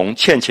好从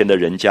欠钱的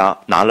人家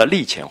拿了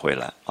利钱回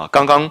来啊，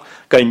刚刚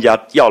跟人家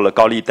要了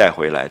高利贷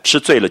回来，吃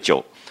醉了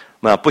酒，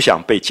那不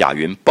想被贾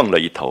云蹦了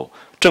一头，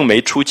正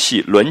没出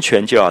气，抡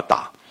拳就要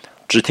打，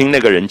只听那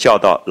个人叫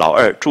道：“老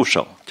二住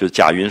手！”就是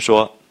贾云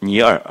说：“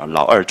倪二，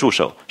老二住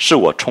手，是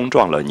我冲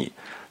撞了你。”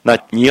那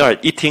倪二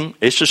一听，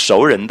是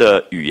熟人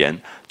的语言，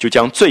就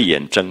将醉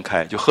眼睁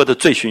开，就喝得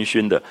醉醺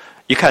醺的，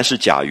一看是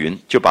贾云，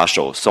就把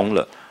手松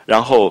了，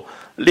然后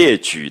列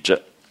举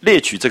着。列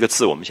举这个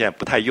字我们现在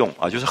不太用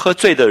啊，就是喝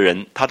醉的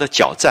人他的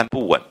脚站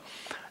不稳，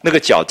那个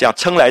脚这样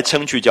撑来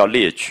撑去叫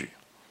列举，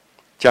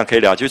这样可以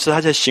了解，就是他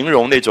在形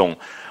容那种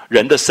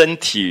人的身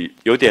体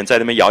有点在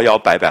那边摇摇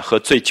摆摆，喝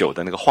醉酒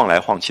的那个晃来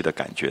晃去的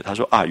感觉。他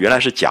说啊，原来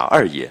是贾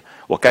二爷，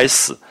我该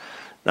死，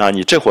那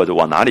你这会儿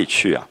往哪里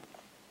去啊？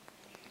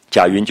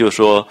贾云就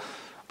说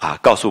啊，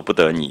告诉不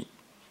得你，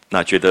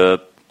那觉得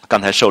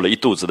刚才受了一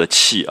肚子的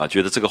气啊，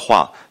觉得这个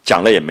话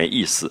讲了也没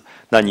意思。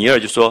那倪二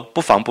就说不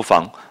妨不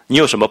妨，你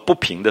有什么不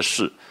平的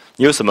事？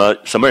你有什么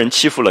人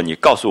欺负了你？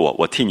告诉我，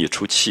我替你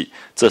出气。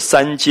这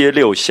三街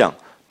六巷，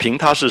凭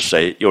他是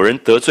谁？有人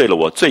得罪了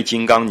我最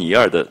金刚倪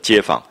二的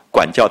街坊，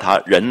管教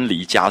他人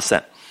离家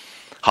散。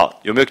好，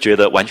有没有觉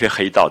得完全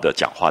黑道的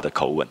讲话的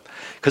口吻？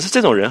可是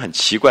这种人很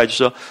奇怪，就是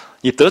说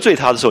你得罪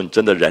他的时候，你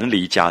真的人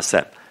离家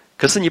散。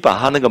可是你把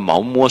他那个毛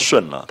摸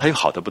顺了，他又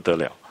好得不得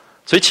了。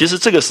所以其实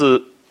这个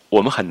是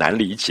我们很难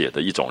理解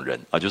的一种人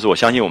啊，就是我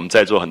相信我们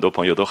在座很多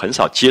朋友都很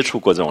少接触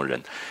过这种人。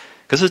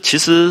可是其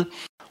实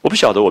我不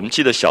晓得，我们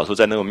记得小时候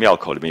在那个庙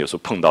口里面，有时候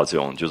碰到这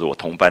种，就是我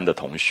同班的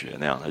同学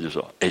那样，他就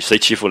说：“谁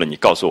欺负了你？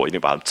告诉我，一定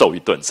把他揍一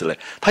顿之类。”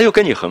他又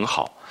跟你很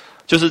好，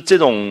就是这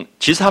种。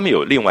其实他们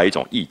有另外一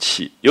种义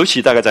气，尤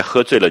其大概在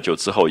喝醉了酒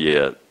之后，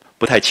也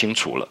不太清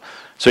楚了。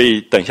所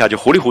以等一下就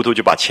糊里糊涂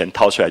就把钱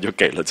掏出来就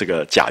给了这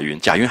个贾云，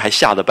贾云还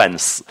吓得半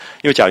死，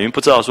因为贾云不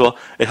知道说，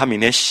他明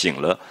天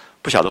醒了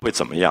不晓得会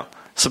怎么样，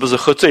是不是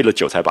喝醉了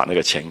酒才把那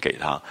个钱给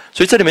他？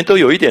所以这里面都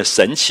有一点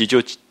神奇，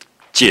就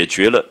解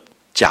决了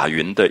贾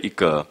云的一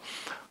个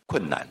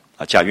困难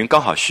啊。贾云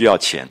刚好需要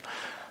钱，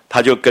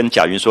他就跟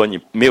贾云说：“你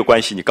没有关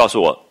系，你告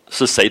诉我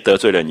是谁得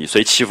罪了你，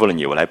谁欺负了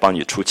你，我来帮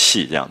你出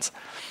气。”这样子，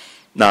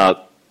那。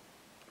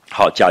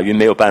好，贾云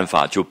没有办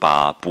法，就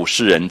把捕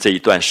食人这一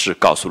段事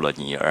告诉了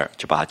倪二，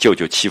就把他舅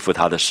舅欺负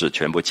他的事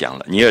全部讲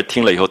了。倪二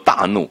听了以后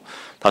大怒，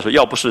他说：“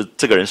要不是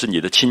这个人是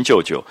你的亲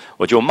舅舅，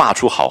我就骂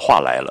出好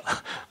话来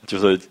了。”就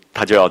是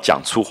他就要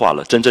讲粗话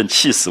了，真正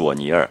气死我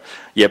倪二。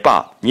也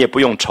罢，你也不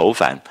用愁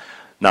烦。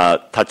那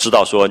他知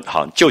道说，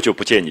好，舅舅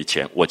不借你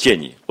钱，我借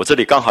你，我这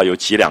里刚好有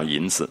几两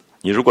银子，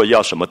你如果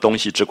要什么东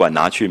西，只管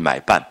拿去买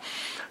办。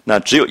那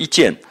只有一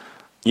件，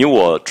你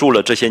我住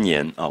了这些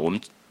年啊，我们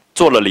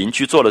做了邻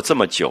居做了这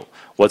么久，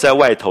我在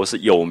外头是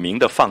有名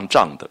的放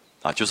账的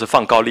啊，就是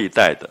放高利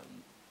贷的。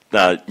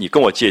那你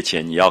跟我借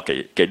钱，你要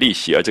给利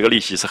息，而这个利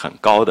息是很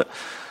高的。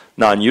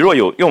那你若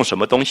有用什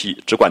么东西，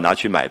只管拿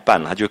去买办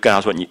了，他就跟他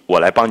说我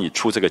来帮你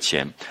出这个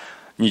钱，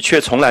你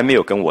却从来没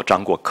有跟我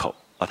张过口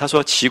啊。他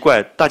说奇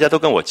怪，大家都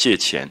跟我借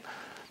钱，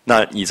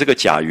那你这个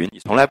贾云，你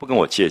从来不跟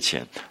我借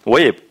钱，我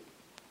也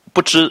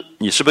不知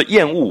你是不是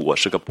厌恶我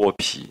是个剥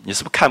皮，你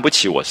是不是看不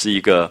起我是一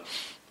个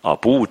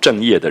不务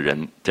正业的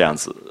人这样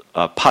子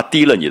怕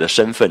低了你的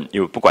身份，因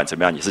为不管怎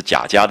么样你是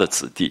贾家的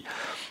子弟，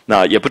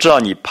那也不知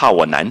道你怕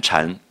我难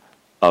缠。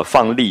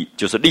放利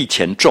就是利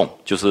钱重，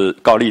就是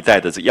高利贷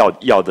的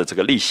要的这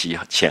个利息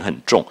钱很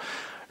重。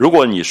如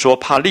果你说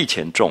怕利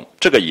钱重，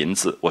这个银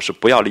子我是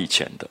不要利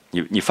钱的。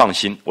你放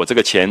心，我这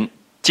个钱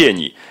借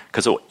你，可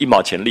是我1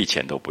毛钱利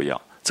钱都不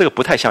要。这个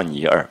不太像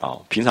尼尔啊，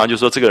平常就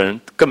说这个人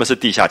根本是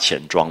地下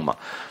钱庄嘛，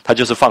他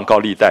就是放高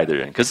利贷的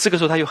人。可是这个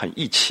时候他又很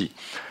义气，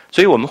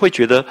所以我们会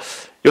觉得，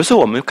有时候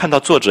我们看到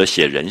作者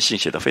写人性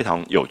写得非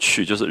常有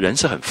趣，就是人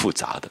是很复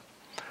杂的。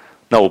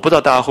那我不知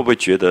道大家会不会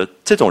觉得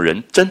这种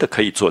人真的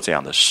可以做这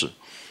样的事，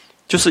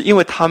就是因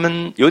为他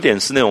们有点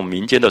是那种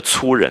民间的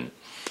粗人，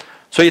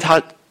所以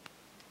他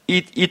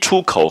一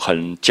出口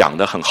讲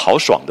得很豪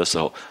爽的时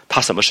候，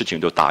他什么事情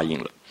都答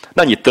应了。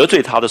那你得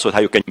罪他的时候，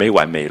他又跟你没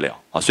完没了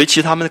啊！所以其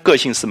实他们的个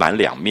性是蛮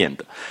两面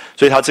的，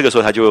所以他这个时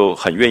候他就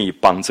很愿意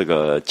帮这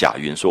个贾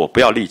云说：“我不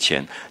要利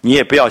钱，你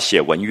也不要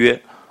写文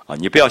约啊，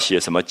你不要写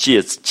什么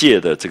借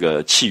的这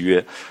个契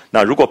约。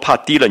那如果怕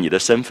低了你的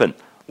身份。”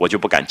我就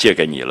不敢借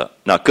给你了，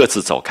那各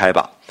自走开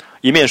吧。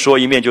一面说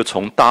一面就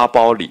从搭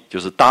包里，就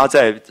是搭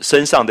在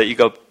身上的一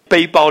个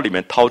背包里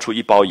面掏出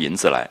1包银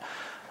子来。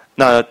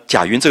那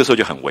贾云这个时候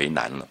就很为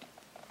难了。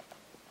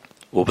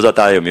我不知道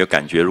大家有没有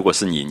感觉，如果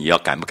是你要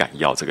敢不敢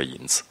要这个银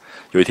子？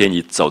有一天你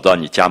走到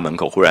你家门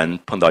口，忽然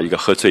碰到一个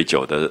喝醉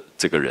酒的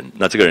这个人，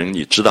那这个人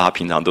你知道他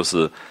平常都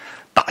是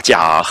打架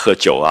啊、喝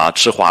酒啊、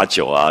吃花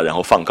酒啊，然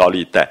后放高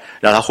利贷，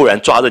让他忽然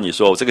抓着你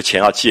说：“我这个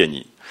钱要借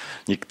你。”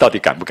你到底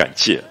敢不敢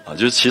借啊？就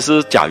是其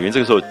实贾云这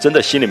个时候真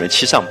的心里面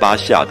七上八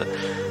下的，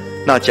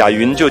那贾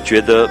云就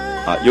觉得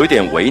有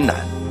点为难。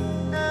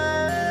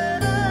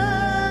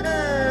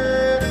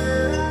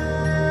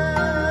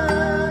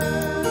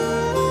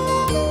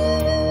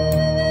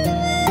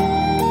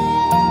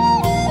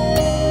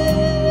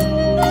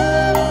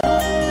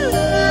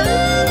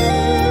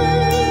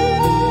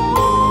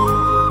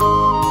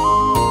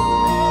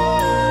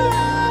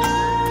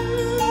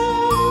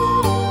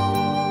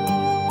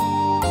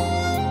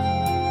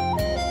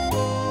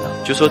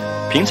就说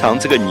平常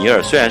这个尼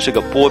尔虽然是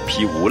个剥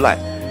皮无赖，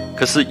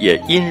可是也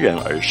因人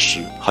而施，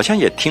好像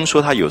也听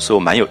说他有时候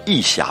蛮有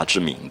义侠之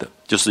名的，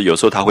就是有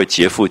时候他会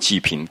劫富济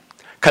贫，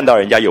看到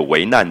人家有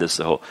危难的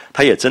时候，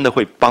他也真的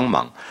会帮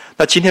忙。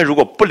那今天如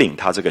果不领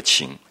他这个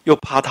情，又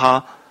怕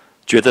他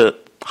觉得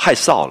害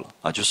臊了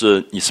啊，就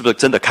是你是不是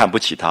真的看不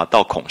起他，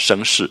倒恐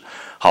生事，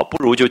好，不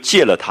如就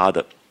借了他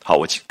的，好，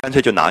我干脆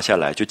就拿下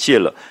来，就借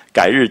了，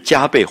改日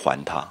加倍还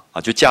他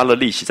啊，就加了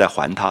利息再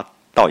还他，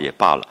倒也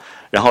罢了。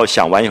然后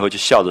想完以后就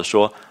笑着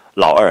说：“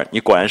老二，你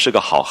果然是个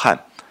好汉，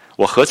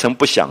我何曾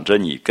不想着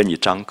你跟你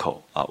张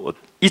口啊？我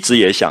一直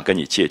也想跟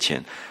你借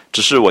钱，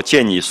只是我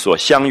见你所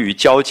相遇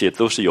交结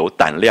都是有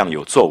胆量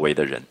有作为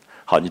的人。”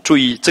好，你注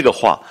意这个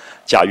话，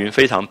贾云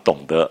非常懂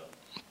得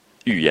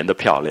语言的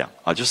漂亮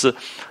啊，就是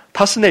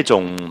他是那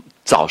种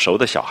早熟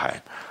的小孩，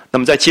那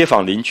么在街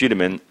坊邻居里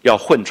面要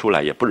混出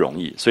来也不容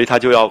易，所以他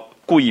就要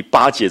故意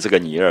巴结这个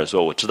尼尔，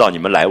说我知道你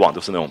们来往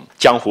都是那种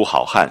江湖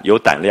好汉，有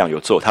胆量有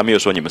作为。他没有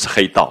说你们是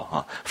黑道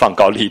啊，放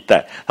高利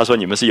贷，他说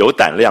你们是有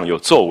胆量有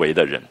作为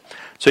的人。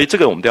所以这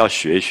个我们都要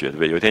学一学，对不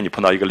对？有一天你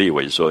碰到一个立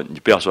委说，你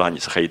不要说你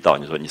是黑道，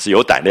你说你是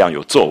有胆量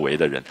有作为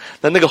的人，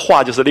那个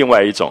话就是另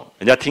外一种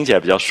人家听起来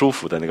比较舒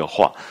服的那个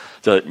话，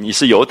这你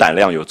是有胆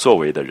量有作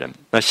为的人。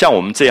那像我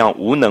们这样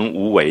无能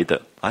无为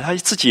的啊，他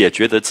自己也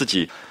觉得自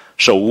己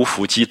手无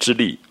缚鸡之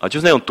力啊，就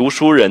是那种读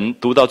书人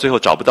读到最后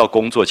找不到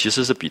工作，其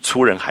实是比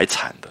粗人还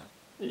惨的，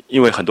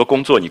因为很多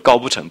工作你高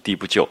不成低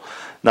不就。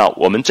那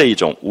我们这一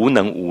种无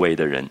能无为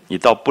的人，你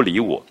倒不理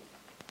我，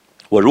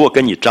我如果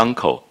跟你张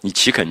口，你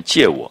岂肯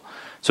借我？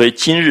所以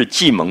今日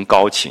既蒙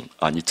高请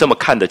啊，你这么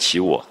看得起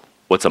我，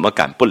我怎么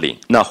敢不领？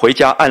那回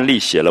家按例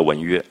写了文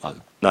约啊，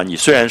那你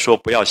虽然说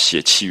不要写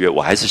契约，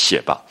我还是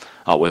写吧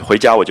啊，我回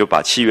家我就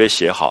把契约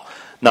写好，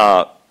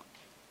那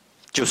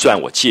就算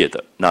我借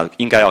的，那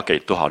应该要给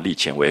多少利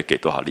钱，我也给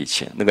多少利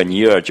钱。那个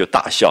尼尔就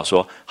大笑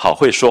说：“好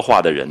会说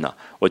话的人呢，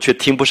我却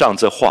听不上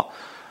这话。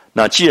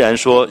那既然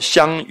说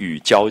相与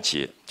交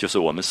结，就是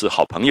我们是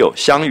好朋友，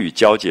相与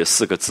交结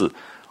4个字，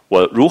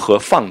我如何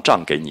放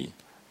账给你？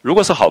如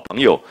果是好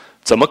朋友，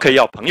怎么可以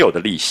要朋友的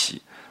利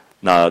息？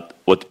那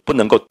我不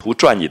能够图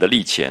赚你的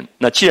利钱。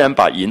那既然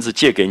把银子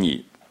借给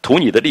你，图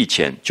你的利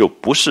钱，就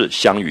不是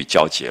相与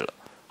交结了。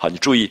好，你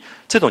注意，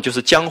这种就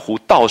是江湖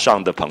道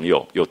上的朋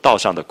友，有道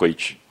上的规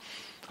矩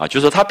啊，就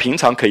是说他平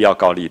常可以要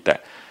高利贷，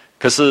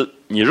可是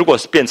你如果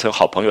是变成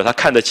好朋友，他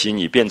看得起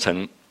你，变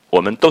成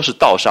我们都是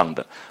道上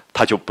的，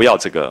他就不要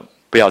这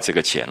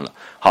个钱了。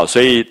好，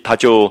所以他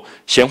就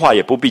闲话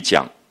也不必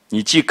讲，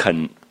你既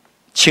肯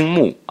倾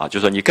慕啊，就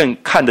是说你更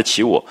看得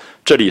起我。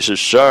这里是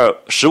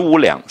15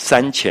两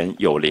3钱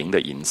有零的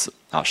银子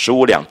啊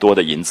，15两多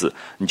的银子，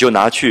你就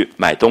拿去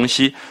买东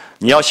西。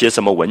你要写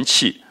什么文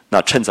契，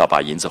那趁早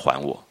把银子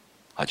还我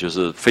啊，就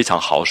是非常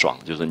豪爽，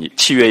就是你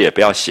契约也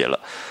不要写了。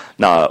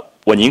那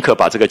我宁可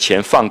把这个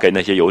钱放给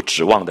那些有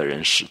指望的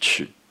人使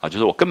去啊，就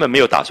是我根本没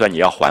有打算你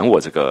要还我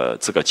这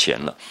个钱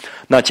了。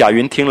那贾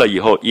云听了以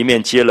后，一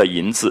面接了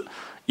银子，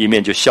一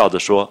面就笑着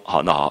说：“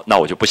好，那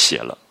我就不写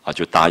了啊，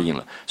就答应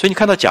了。”所以你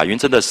看到贾云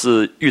真的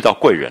是遇到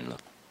贵人了。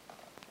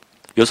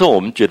有时候我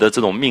们觉得这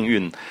种命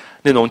运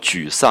那种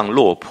沮丧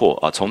落魄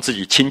啊，从自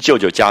己亲舅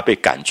舅家被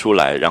赶出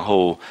来，然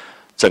后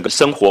整个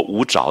生活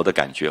无着的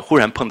感觉，忽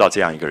然碰到这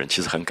样一个人，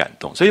其实很感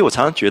动。所以我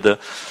常常觉得，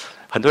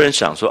很多人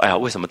想说：“哎呀，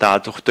为什么大家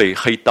都对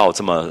黑道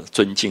这么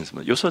尊敬？什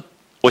么？”有时候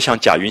我想，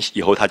贾云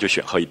以后他就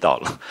选黑道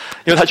了，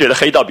因为他觉得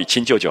黑道比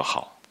亲舅舅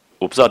好。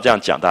我不知道这样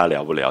讲大家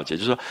了不了解，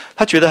就是说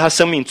他觉得他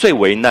生命最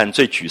为难、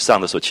最沮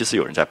丧的时候，其实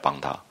有人在帮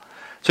他。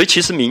所以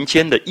其实民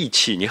间的义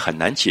气，你很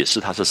难解释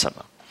它是什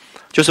么。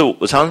就是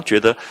我常常觉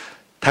得，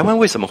台湾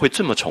为什么会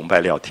这么崇拜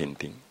廖天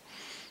丁？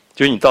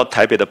就是你到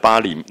台北的八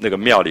里那个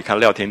庙里看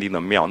廖天丁的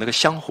庙，那个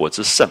香火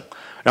之盛，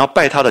然后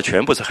拜他的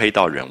全部是黑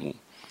道人物。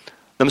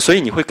那么所以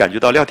你会感觉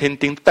到廖天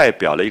丁代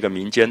表了一个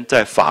民间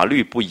在法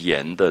律不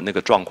严的那个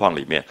状况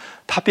里面，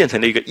他变成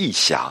了一个义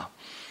侠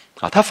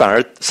啊，他反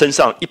而身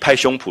上一拍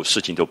胸脯，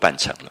事情都办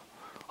成了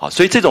啊。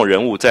所以这种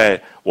人物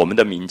在我们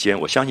的民间，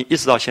我相信一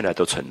直到现在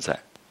都存在。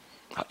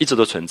啊，一直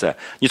都存在。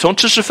你从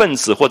知识分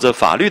子或者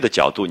法律的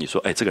角度，你说，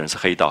哎，这个人是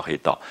黑道，黑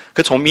道。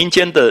可从民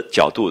间的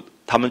角度，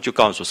他们就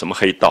告诉说什么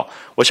黑道？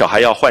我小孩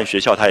要换学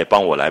校，他也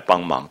帮我来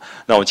帮忙。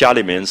那我家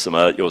里面什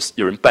么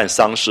有人办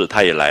丧事，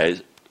他也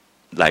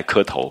来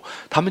磕头。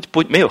他们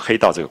没有黑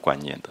道这个观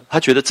念的。他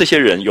觉得这些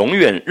人永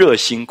远热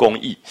心公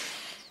益，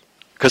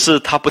可是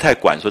他不太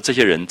管说这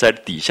些人在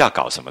底下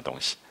搞什么东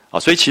西。啊，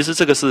所以其实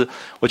这个是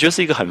我觉得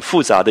是一个很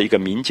复杂的一个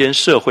民间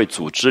社会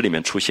组织里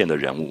面出现的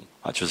人物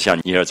啊，就是像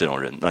尼尔这种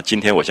人。那今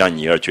天我相信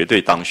尼尔绝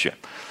对当选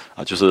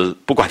啊，就是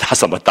不管他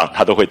什么党，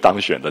他都会当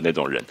选的那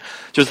种人。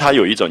就是他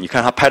有一种，你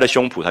看他拍了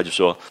胸脯，他就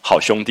说好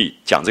兄弟，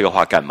讲这个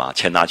话干嘛？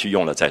钱拿去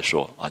用了再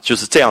说啊，就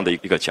是这样的一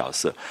个角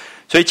色。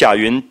所以贾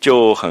云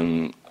就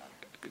很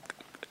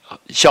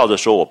笑着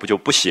说：“我就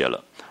不写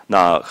了，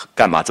那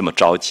干嘛这么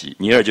着急？”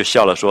尼尔就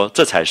笑了说：“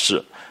这才是。”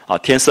啊，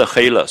天色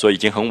黑了，所以已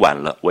经很晚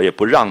了，我也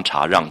不让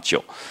茶让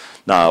酒，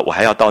那我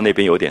还要到那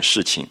边有点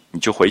事情，你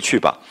就回去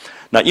吧。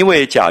那因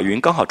为贾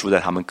云刚好住在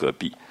他们隔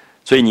壁，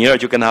所以尼尔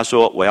就跟他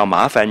说：“我要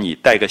麻烦你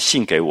带个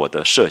信给我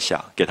的舍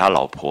下，给他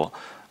老婆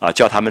啊，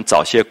叫他们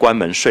早些关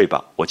门睡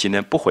吧，我今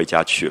天不回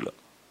家去了。”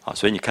啊，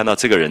所以你看到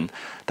这个人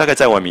大概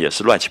在外面也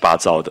是乱七八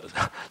糟的，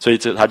所以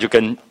他就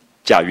跟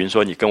贾云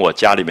说：“你跟我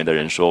家里面的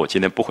人说，我今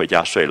天不回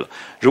家睡了，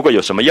如果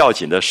有什么要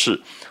紧的事。”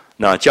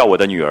那叫我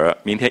的女儿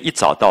明天一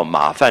早到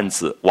马贩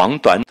子王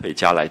短腿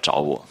家来找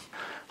我。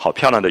好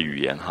漂亮的语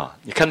言哈！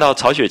你看到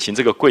曹雪芹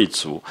这个贵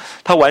族，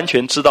他完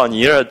全知道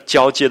尼尔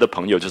交接的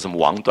朋友就是什么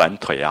王短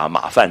腿啊、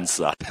马贩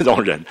子啊这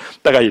种人，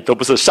大概也都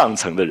不是上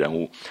层的人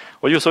物。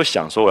我有时候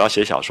想说，我要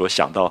写小说，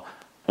想到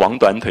王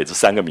短腿这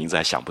3个名字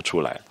还想不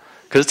出来。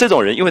可是这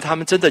种人，因为他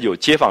们真的有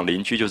街坊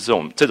邻居，就是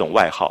这种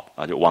外号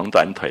啊，就王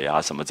短腿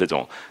啊什么这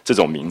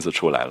种名字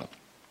出来了。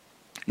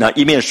那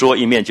一面说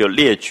一面就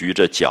列举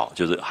着脚，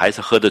就是还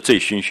是喝得醉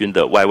醺醺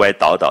的，歪歪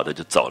倒倒的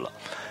就走了，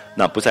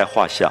那不在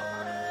话下。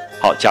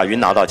好，贾云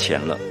拿到钱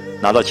了，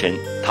拿到钱，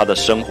他的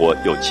生活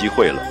有机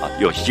会了啊，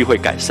有机会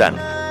改善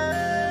了。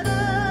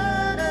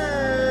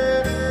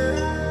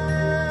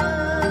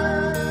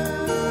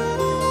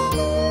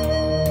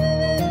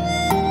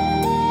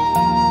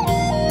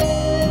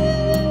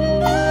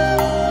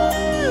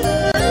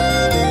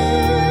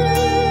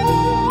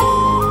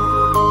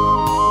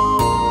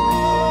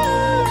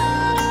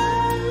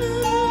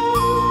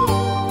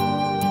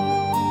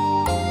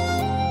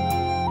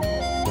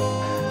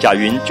贾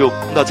云就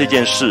碰到这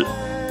件事，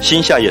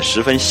心下也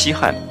十分稀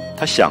罕。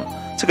他想，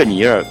这个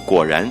尼尔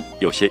果然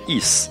有些意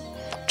思，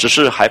只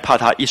是还怕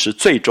他一时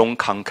醉中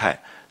慷慨，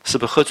是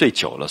不是喝醉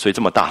酒了，所以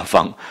这么大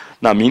方？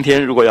那明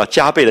天如果要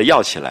加倍的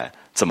要起来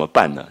怎么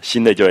办呢？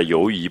心内就在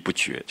犹豫不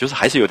决，就是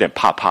还是有点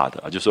怕怕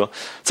的啊。就说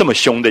这么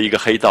凶的一个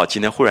黑道，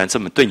今天忽然这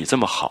么对你这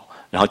么好，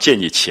然后借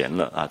你钱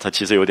了啊，他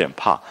其实有点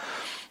怕。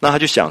那他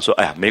就想说，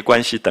哎呀，没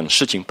关系，等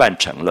事情办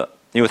成了。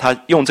因为他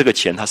用这个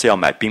钱，他是要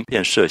买冰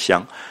片麝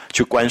香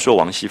去关说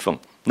王熙凤。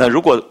那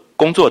如果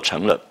工作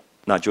成了，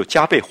那就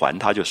加倍还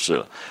他就是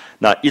了。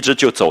那一直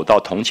就走到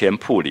铜钱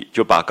铺里，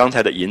就把刚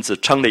才的银子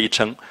称了一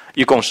称，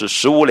一共是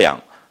15两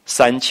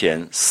3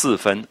钱4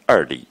分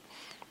2厘。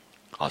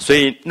啊，所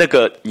以那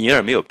个尼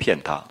尔没有骗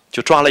他，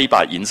就抓了一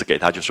把银子给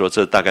他，就说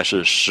这大概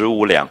是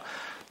15两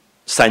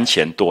3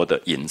钱多的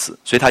银子。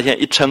所以他现在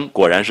一称，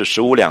果然是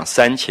15两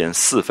3钱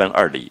4分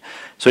2厘。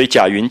所以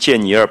贾云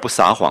见尼尔不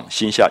撒谎，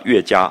心下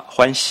越加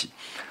欢喜。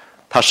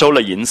他收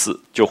了银子，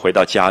就回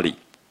到家里。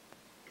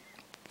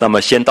那么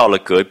先到了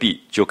隔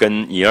壁，就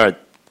跟尼尔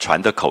传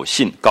的口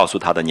信告诉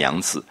他的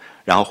娘子，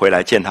然后回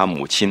来见他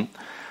母亲。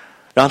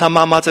然后他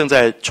妈妈正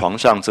在床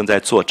上正在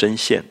做针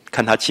线，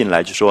看他进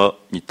来就说：“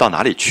你到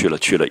哪里去了？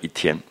去了一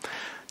天。”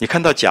你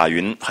看到贾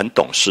云很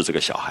懂事，这个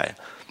小孩，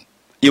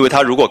因为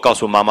他如果告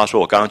诉妈妈说：“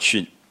我刚刚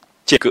去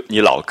借你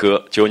老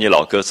哥，结果你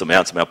老哥怎么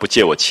样怎么样，不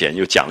借我钱，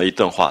又讲了一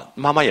顿话。”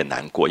妈妈也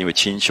难过，因为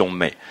亲兄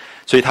妹，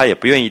所以他也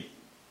不愿意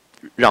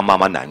让妈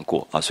妈难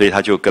过啊，所以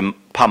他就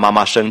怕妈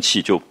妈生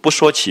气，就不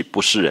说起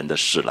不是人的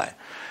事来。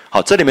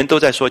好，这里面都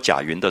在说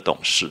贾云的懂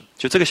事，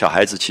就这个小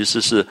孩子其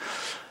实是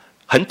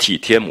很体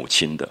贴母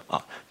亲的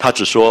啊。他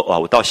只说：“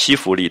我到西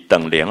府里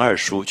等莲二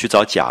叔去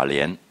找贾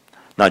琏。”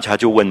那他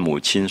就问母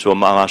亲说：“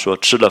妈妈说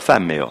吃了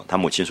饭没有？”他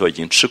母亲说：“已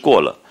经吃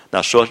过了。”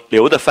那说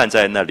留的饭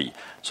在那里，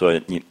说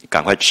你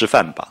赶快吃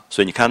饭吧。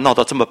所以你看闹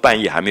到这么半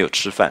夜还没有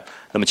吃饭，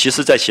那么其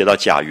实在写到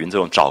贾云这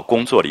种找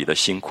工作里的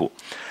辛苦。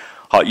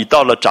好，已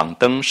到了掌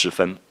灯时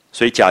分，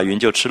所以贾云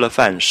就吃了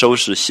饭，收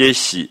拾歇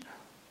息，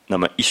那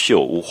么一宿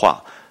无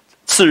话。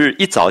次日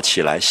一早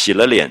起来，洗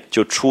了脸，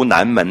就出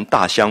南门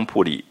大香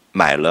铺里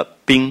买了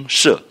冰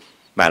麝，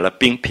买了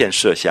冰片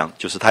麝香，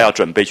就是他要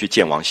准备去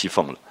见王熙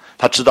凤了。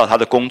他知道他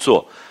的工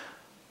作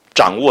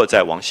掌握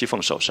在王熙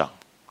凤手上，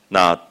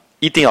那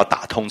一定要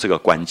打通这个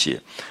关节。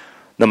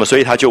那么所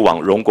以他就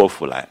往荣国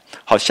府来。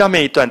好，下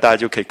面一段大家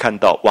就可以看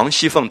到王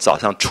熙凤早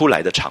上出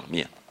来的场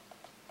面，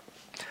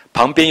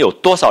旁边有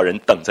多少人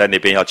等在那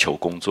边要求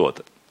工作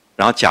的，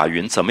然后贾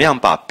云怎么样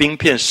把冰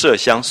片麝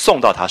香送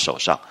到他手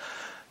上，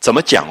怎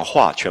么讲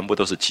话，全部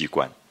都是机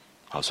关。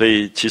好，所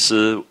以其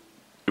实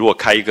如果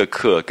开一个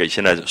课给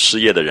现在失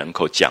业的人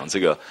口讲这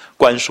个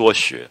官说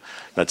学，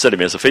那这里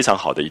面是非常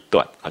好的一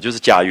段啊，就是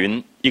贾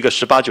云一个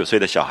18、19岁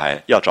的小孩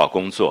要找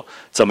工作，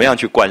怎么样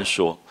去官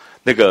说，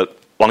那个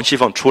王熙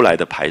凤出来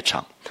的排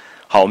场。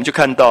好，我们就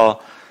看到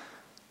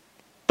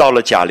了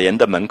贾琏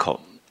的门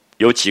口，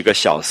有几个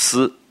小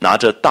厮拿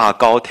着大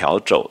高笤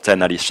帚在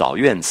那里扫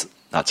院子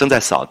啊，正在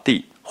扫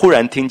地。忽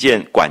然听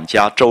见管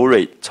家周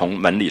瑞从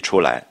门里出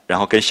来，然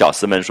后跟小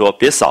厮们说：“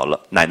别扫了，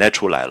奶奶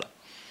出来了。”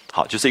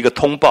好，就是一个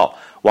通报，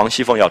王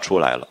熙凤要出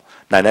来了，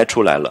奶奶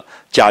出来了。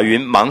贾云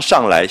忙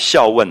上来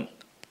笑问：“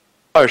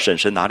二婶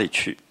婶哪里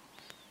去？”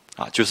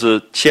啊，就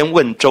是先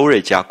问周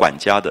瑞家管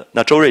家的。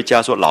那周瑞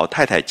家说：“老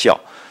太太叫，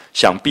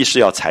想必是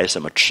要裁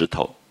什么池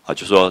头啊。”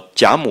就说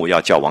贾母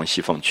要叫王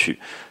熙凤去。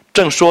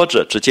正说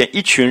着，只见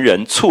一群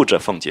人簇着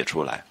凤姐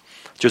出来，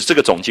就是这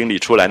个总经理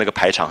出来，那个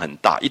排场很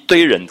大，一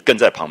堆人跟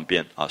在旁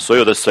边啊，所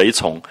有的随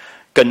从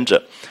跟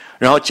着。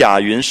然后贾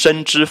云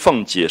深知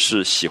凤姐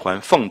是喜欢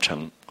奉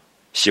承、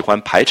喜欢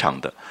排场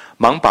的，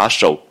忙把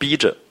手逼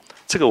着。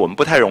这个我们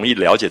不太容易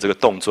了解这个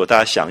动作，大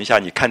家想一下，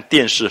你看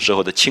电视时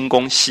候的清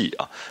宫戏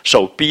啊，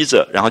手逼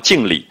着，然后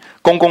敬礼，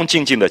恭恭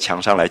敬敬的墙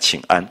上来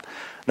请安。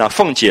那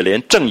凤姐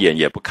连正眼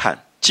也不看，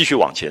继续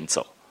往前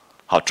走。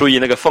好，注意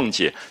那个凤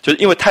姐，就是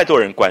因为太多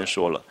人关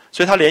说了，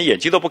所以她连眼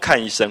睛都不看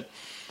一声，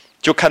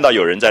就看到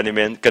有人在那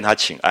边跟她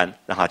请安，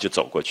让她就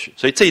走过去。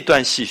所以这一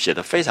段戏写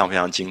得非常非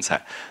常精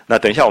彩。那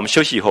等一下我们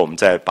休息以后，我们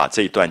再把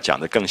这一段讲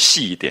得更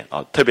细一点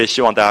啊。特别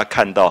希望大家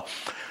看到，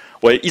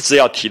我一直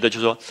要提的就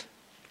是说，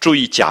注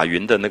意贾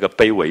云的那个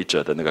卑微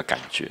者的那个感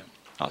觉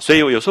啊。所以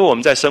有时候我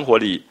们在生活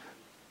里，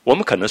我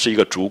们可能是一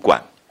个主管，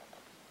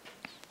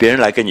别人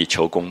来跟你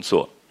求工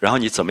作，然后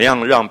你怎么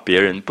样让别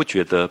人不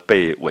觉得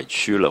被委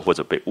屈了或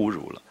者被侮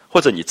辱了，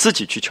或者你自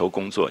己去求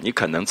工作，你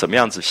可能怎么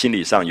样子心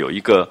理上有一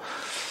个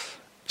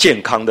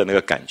健康的那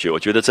个感觉。我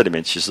觉得这里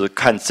面其实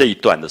看这一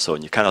段的时候，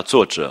你看到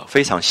作者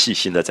非常细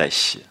心的在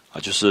写啊，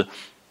就是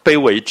卑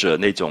微者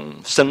那种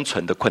生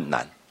存的困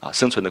难啊，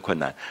生存的困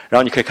难。然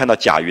后你可以看到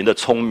贾云的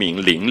聪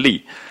明伶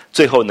俐，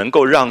最后能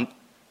够让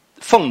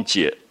凤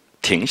姐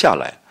停下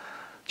来。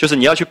就是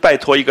你要去拜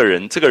托一个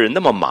人，这个人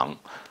那么忙，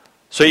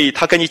所以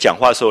他跟你讲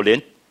话的时候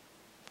连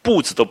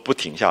步子都不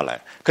停下来。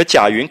可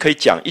贾云可以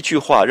讲一句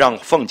话让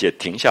凤姐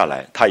停下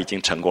来，他已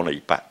经成功了一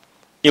半。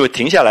因为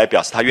停下来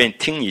表示他愿意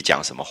听你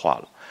讲什么话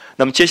了。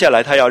那么接下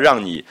来他要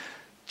让你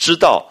知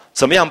道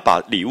怎么样把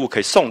礼物可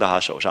以送到他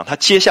手上，他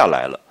接下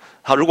来了，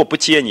他如果不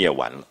接你也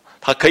完了，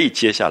他可以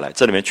接下来。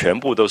这里面全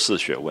部都是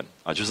学问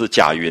啊，就是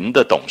贾云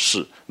的懂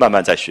事，慢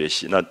慢在学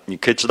习。那你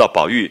可以知道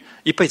宝玉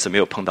一辈子没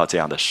有碰到这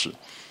样的事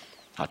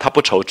啊，他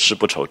不愁吃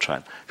不愁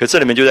穿。可这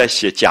里面就在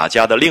写贾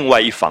家的另外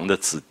一房的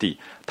子弟，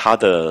他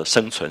的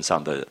生存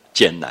上的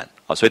艰难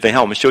啊。所以等一下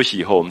我们休息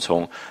以后，我们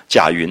从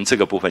贾云这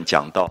个部分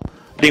讲到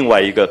另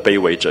外一个卑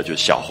微者，就是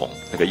小红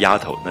那个丫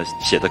头，那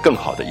写得更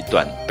好的一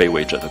段卑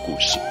微者的故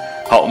事。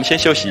好，我们先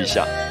休息一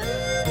下。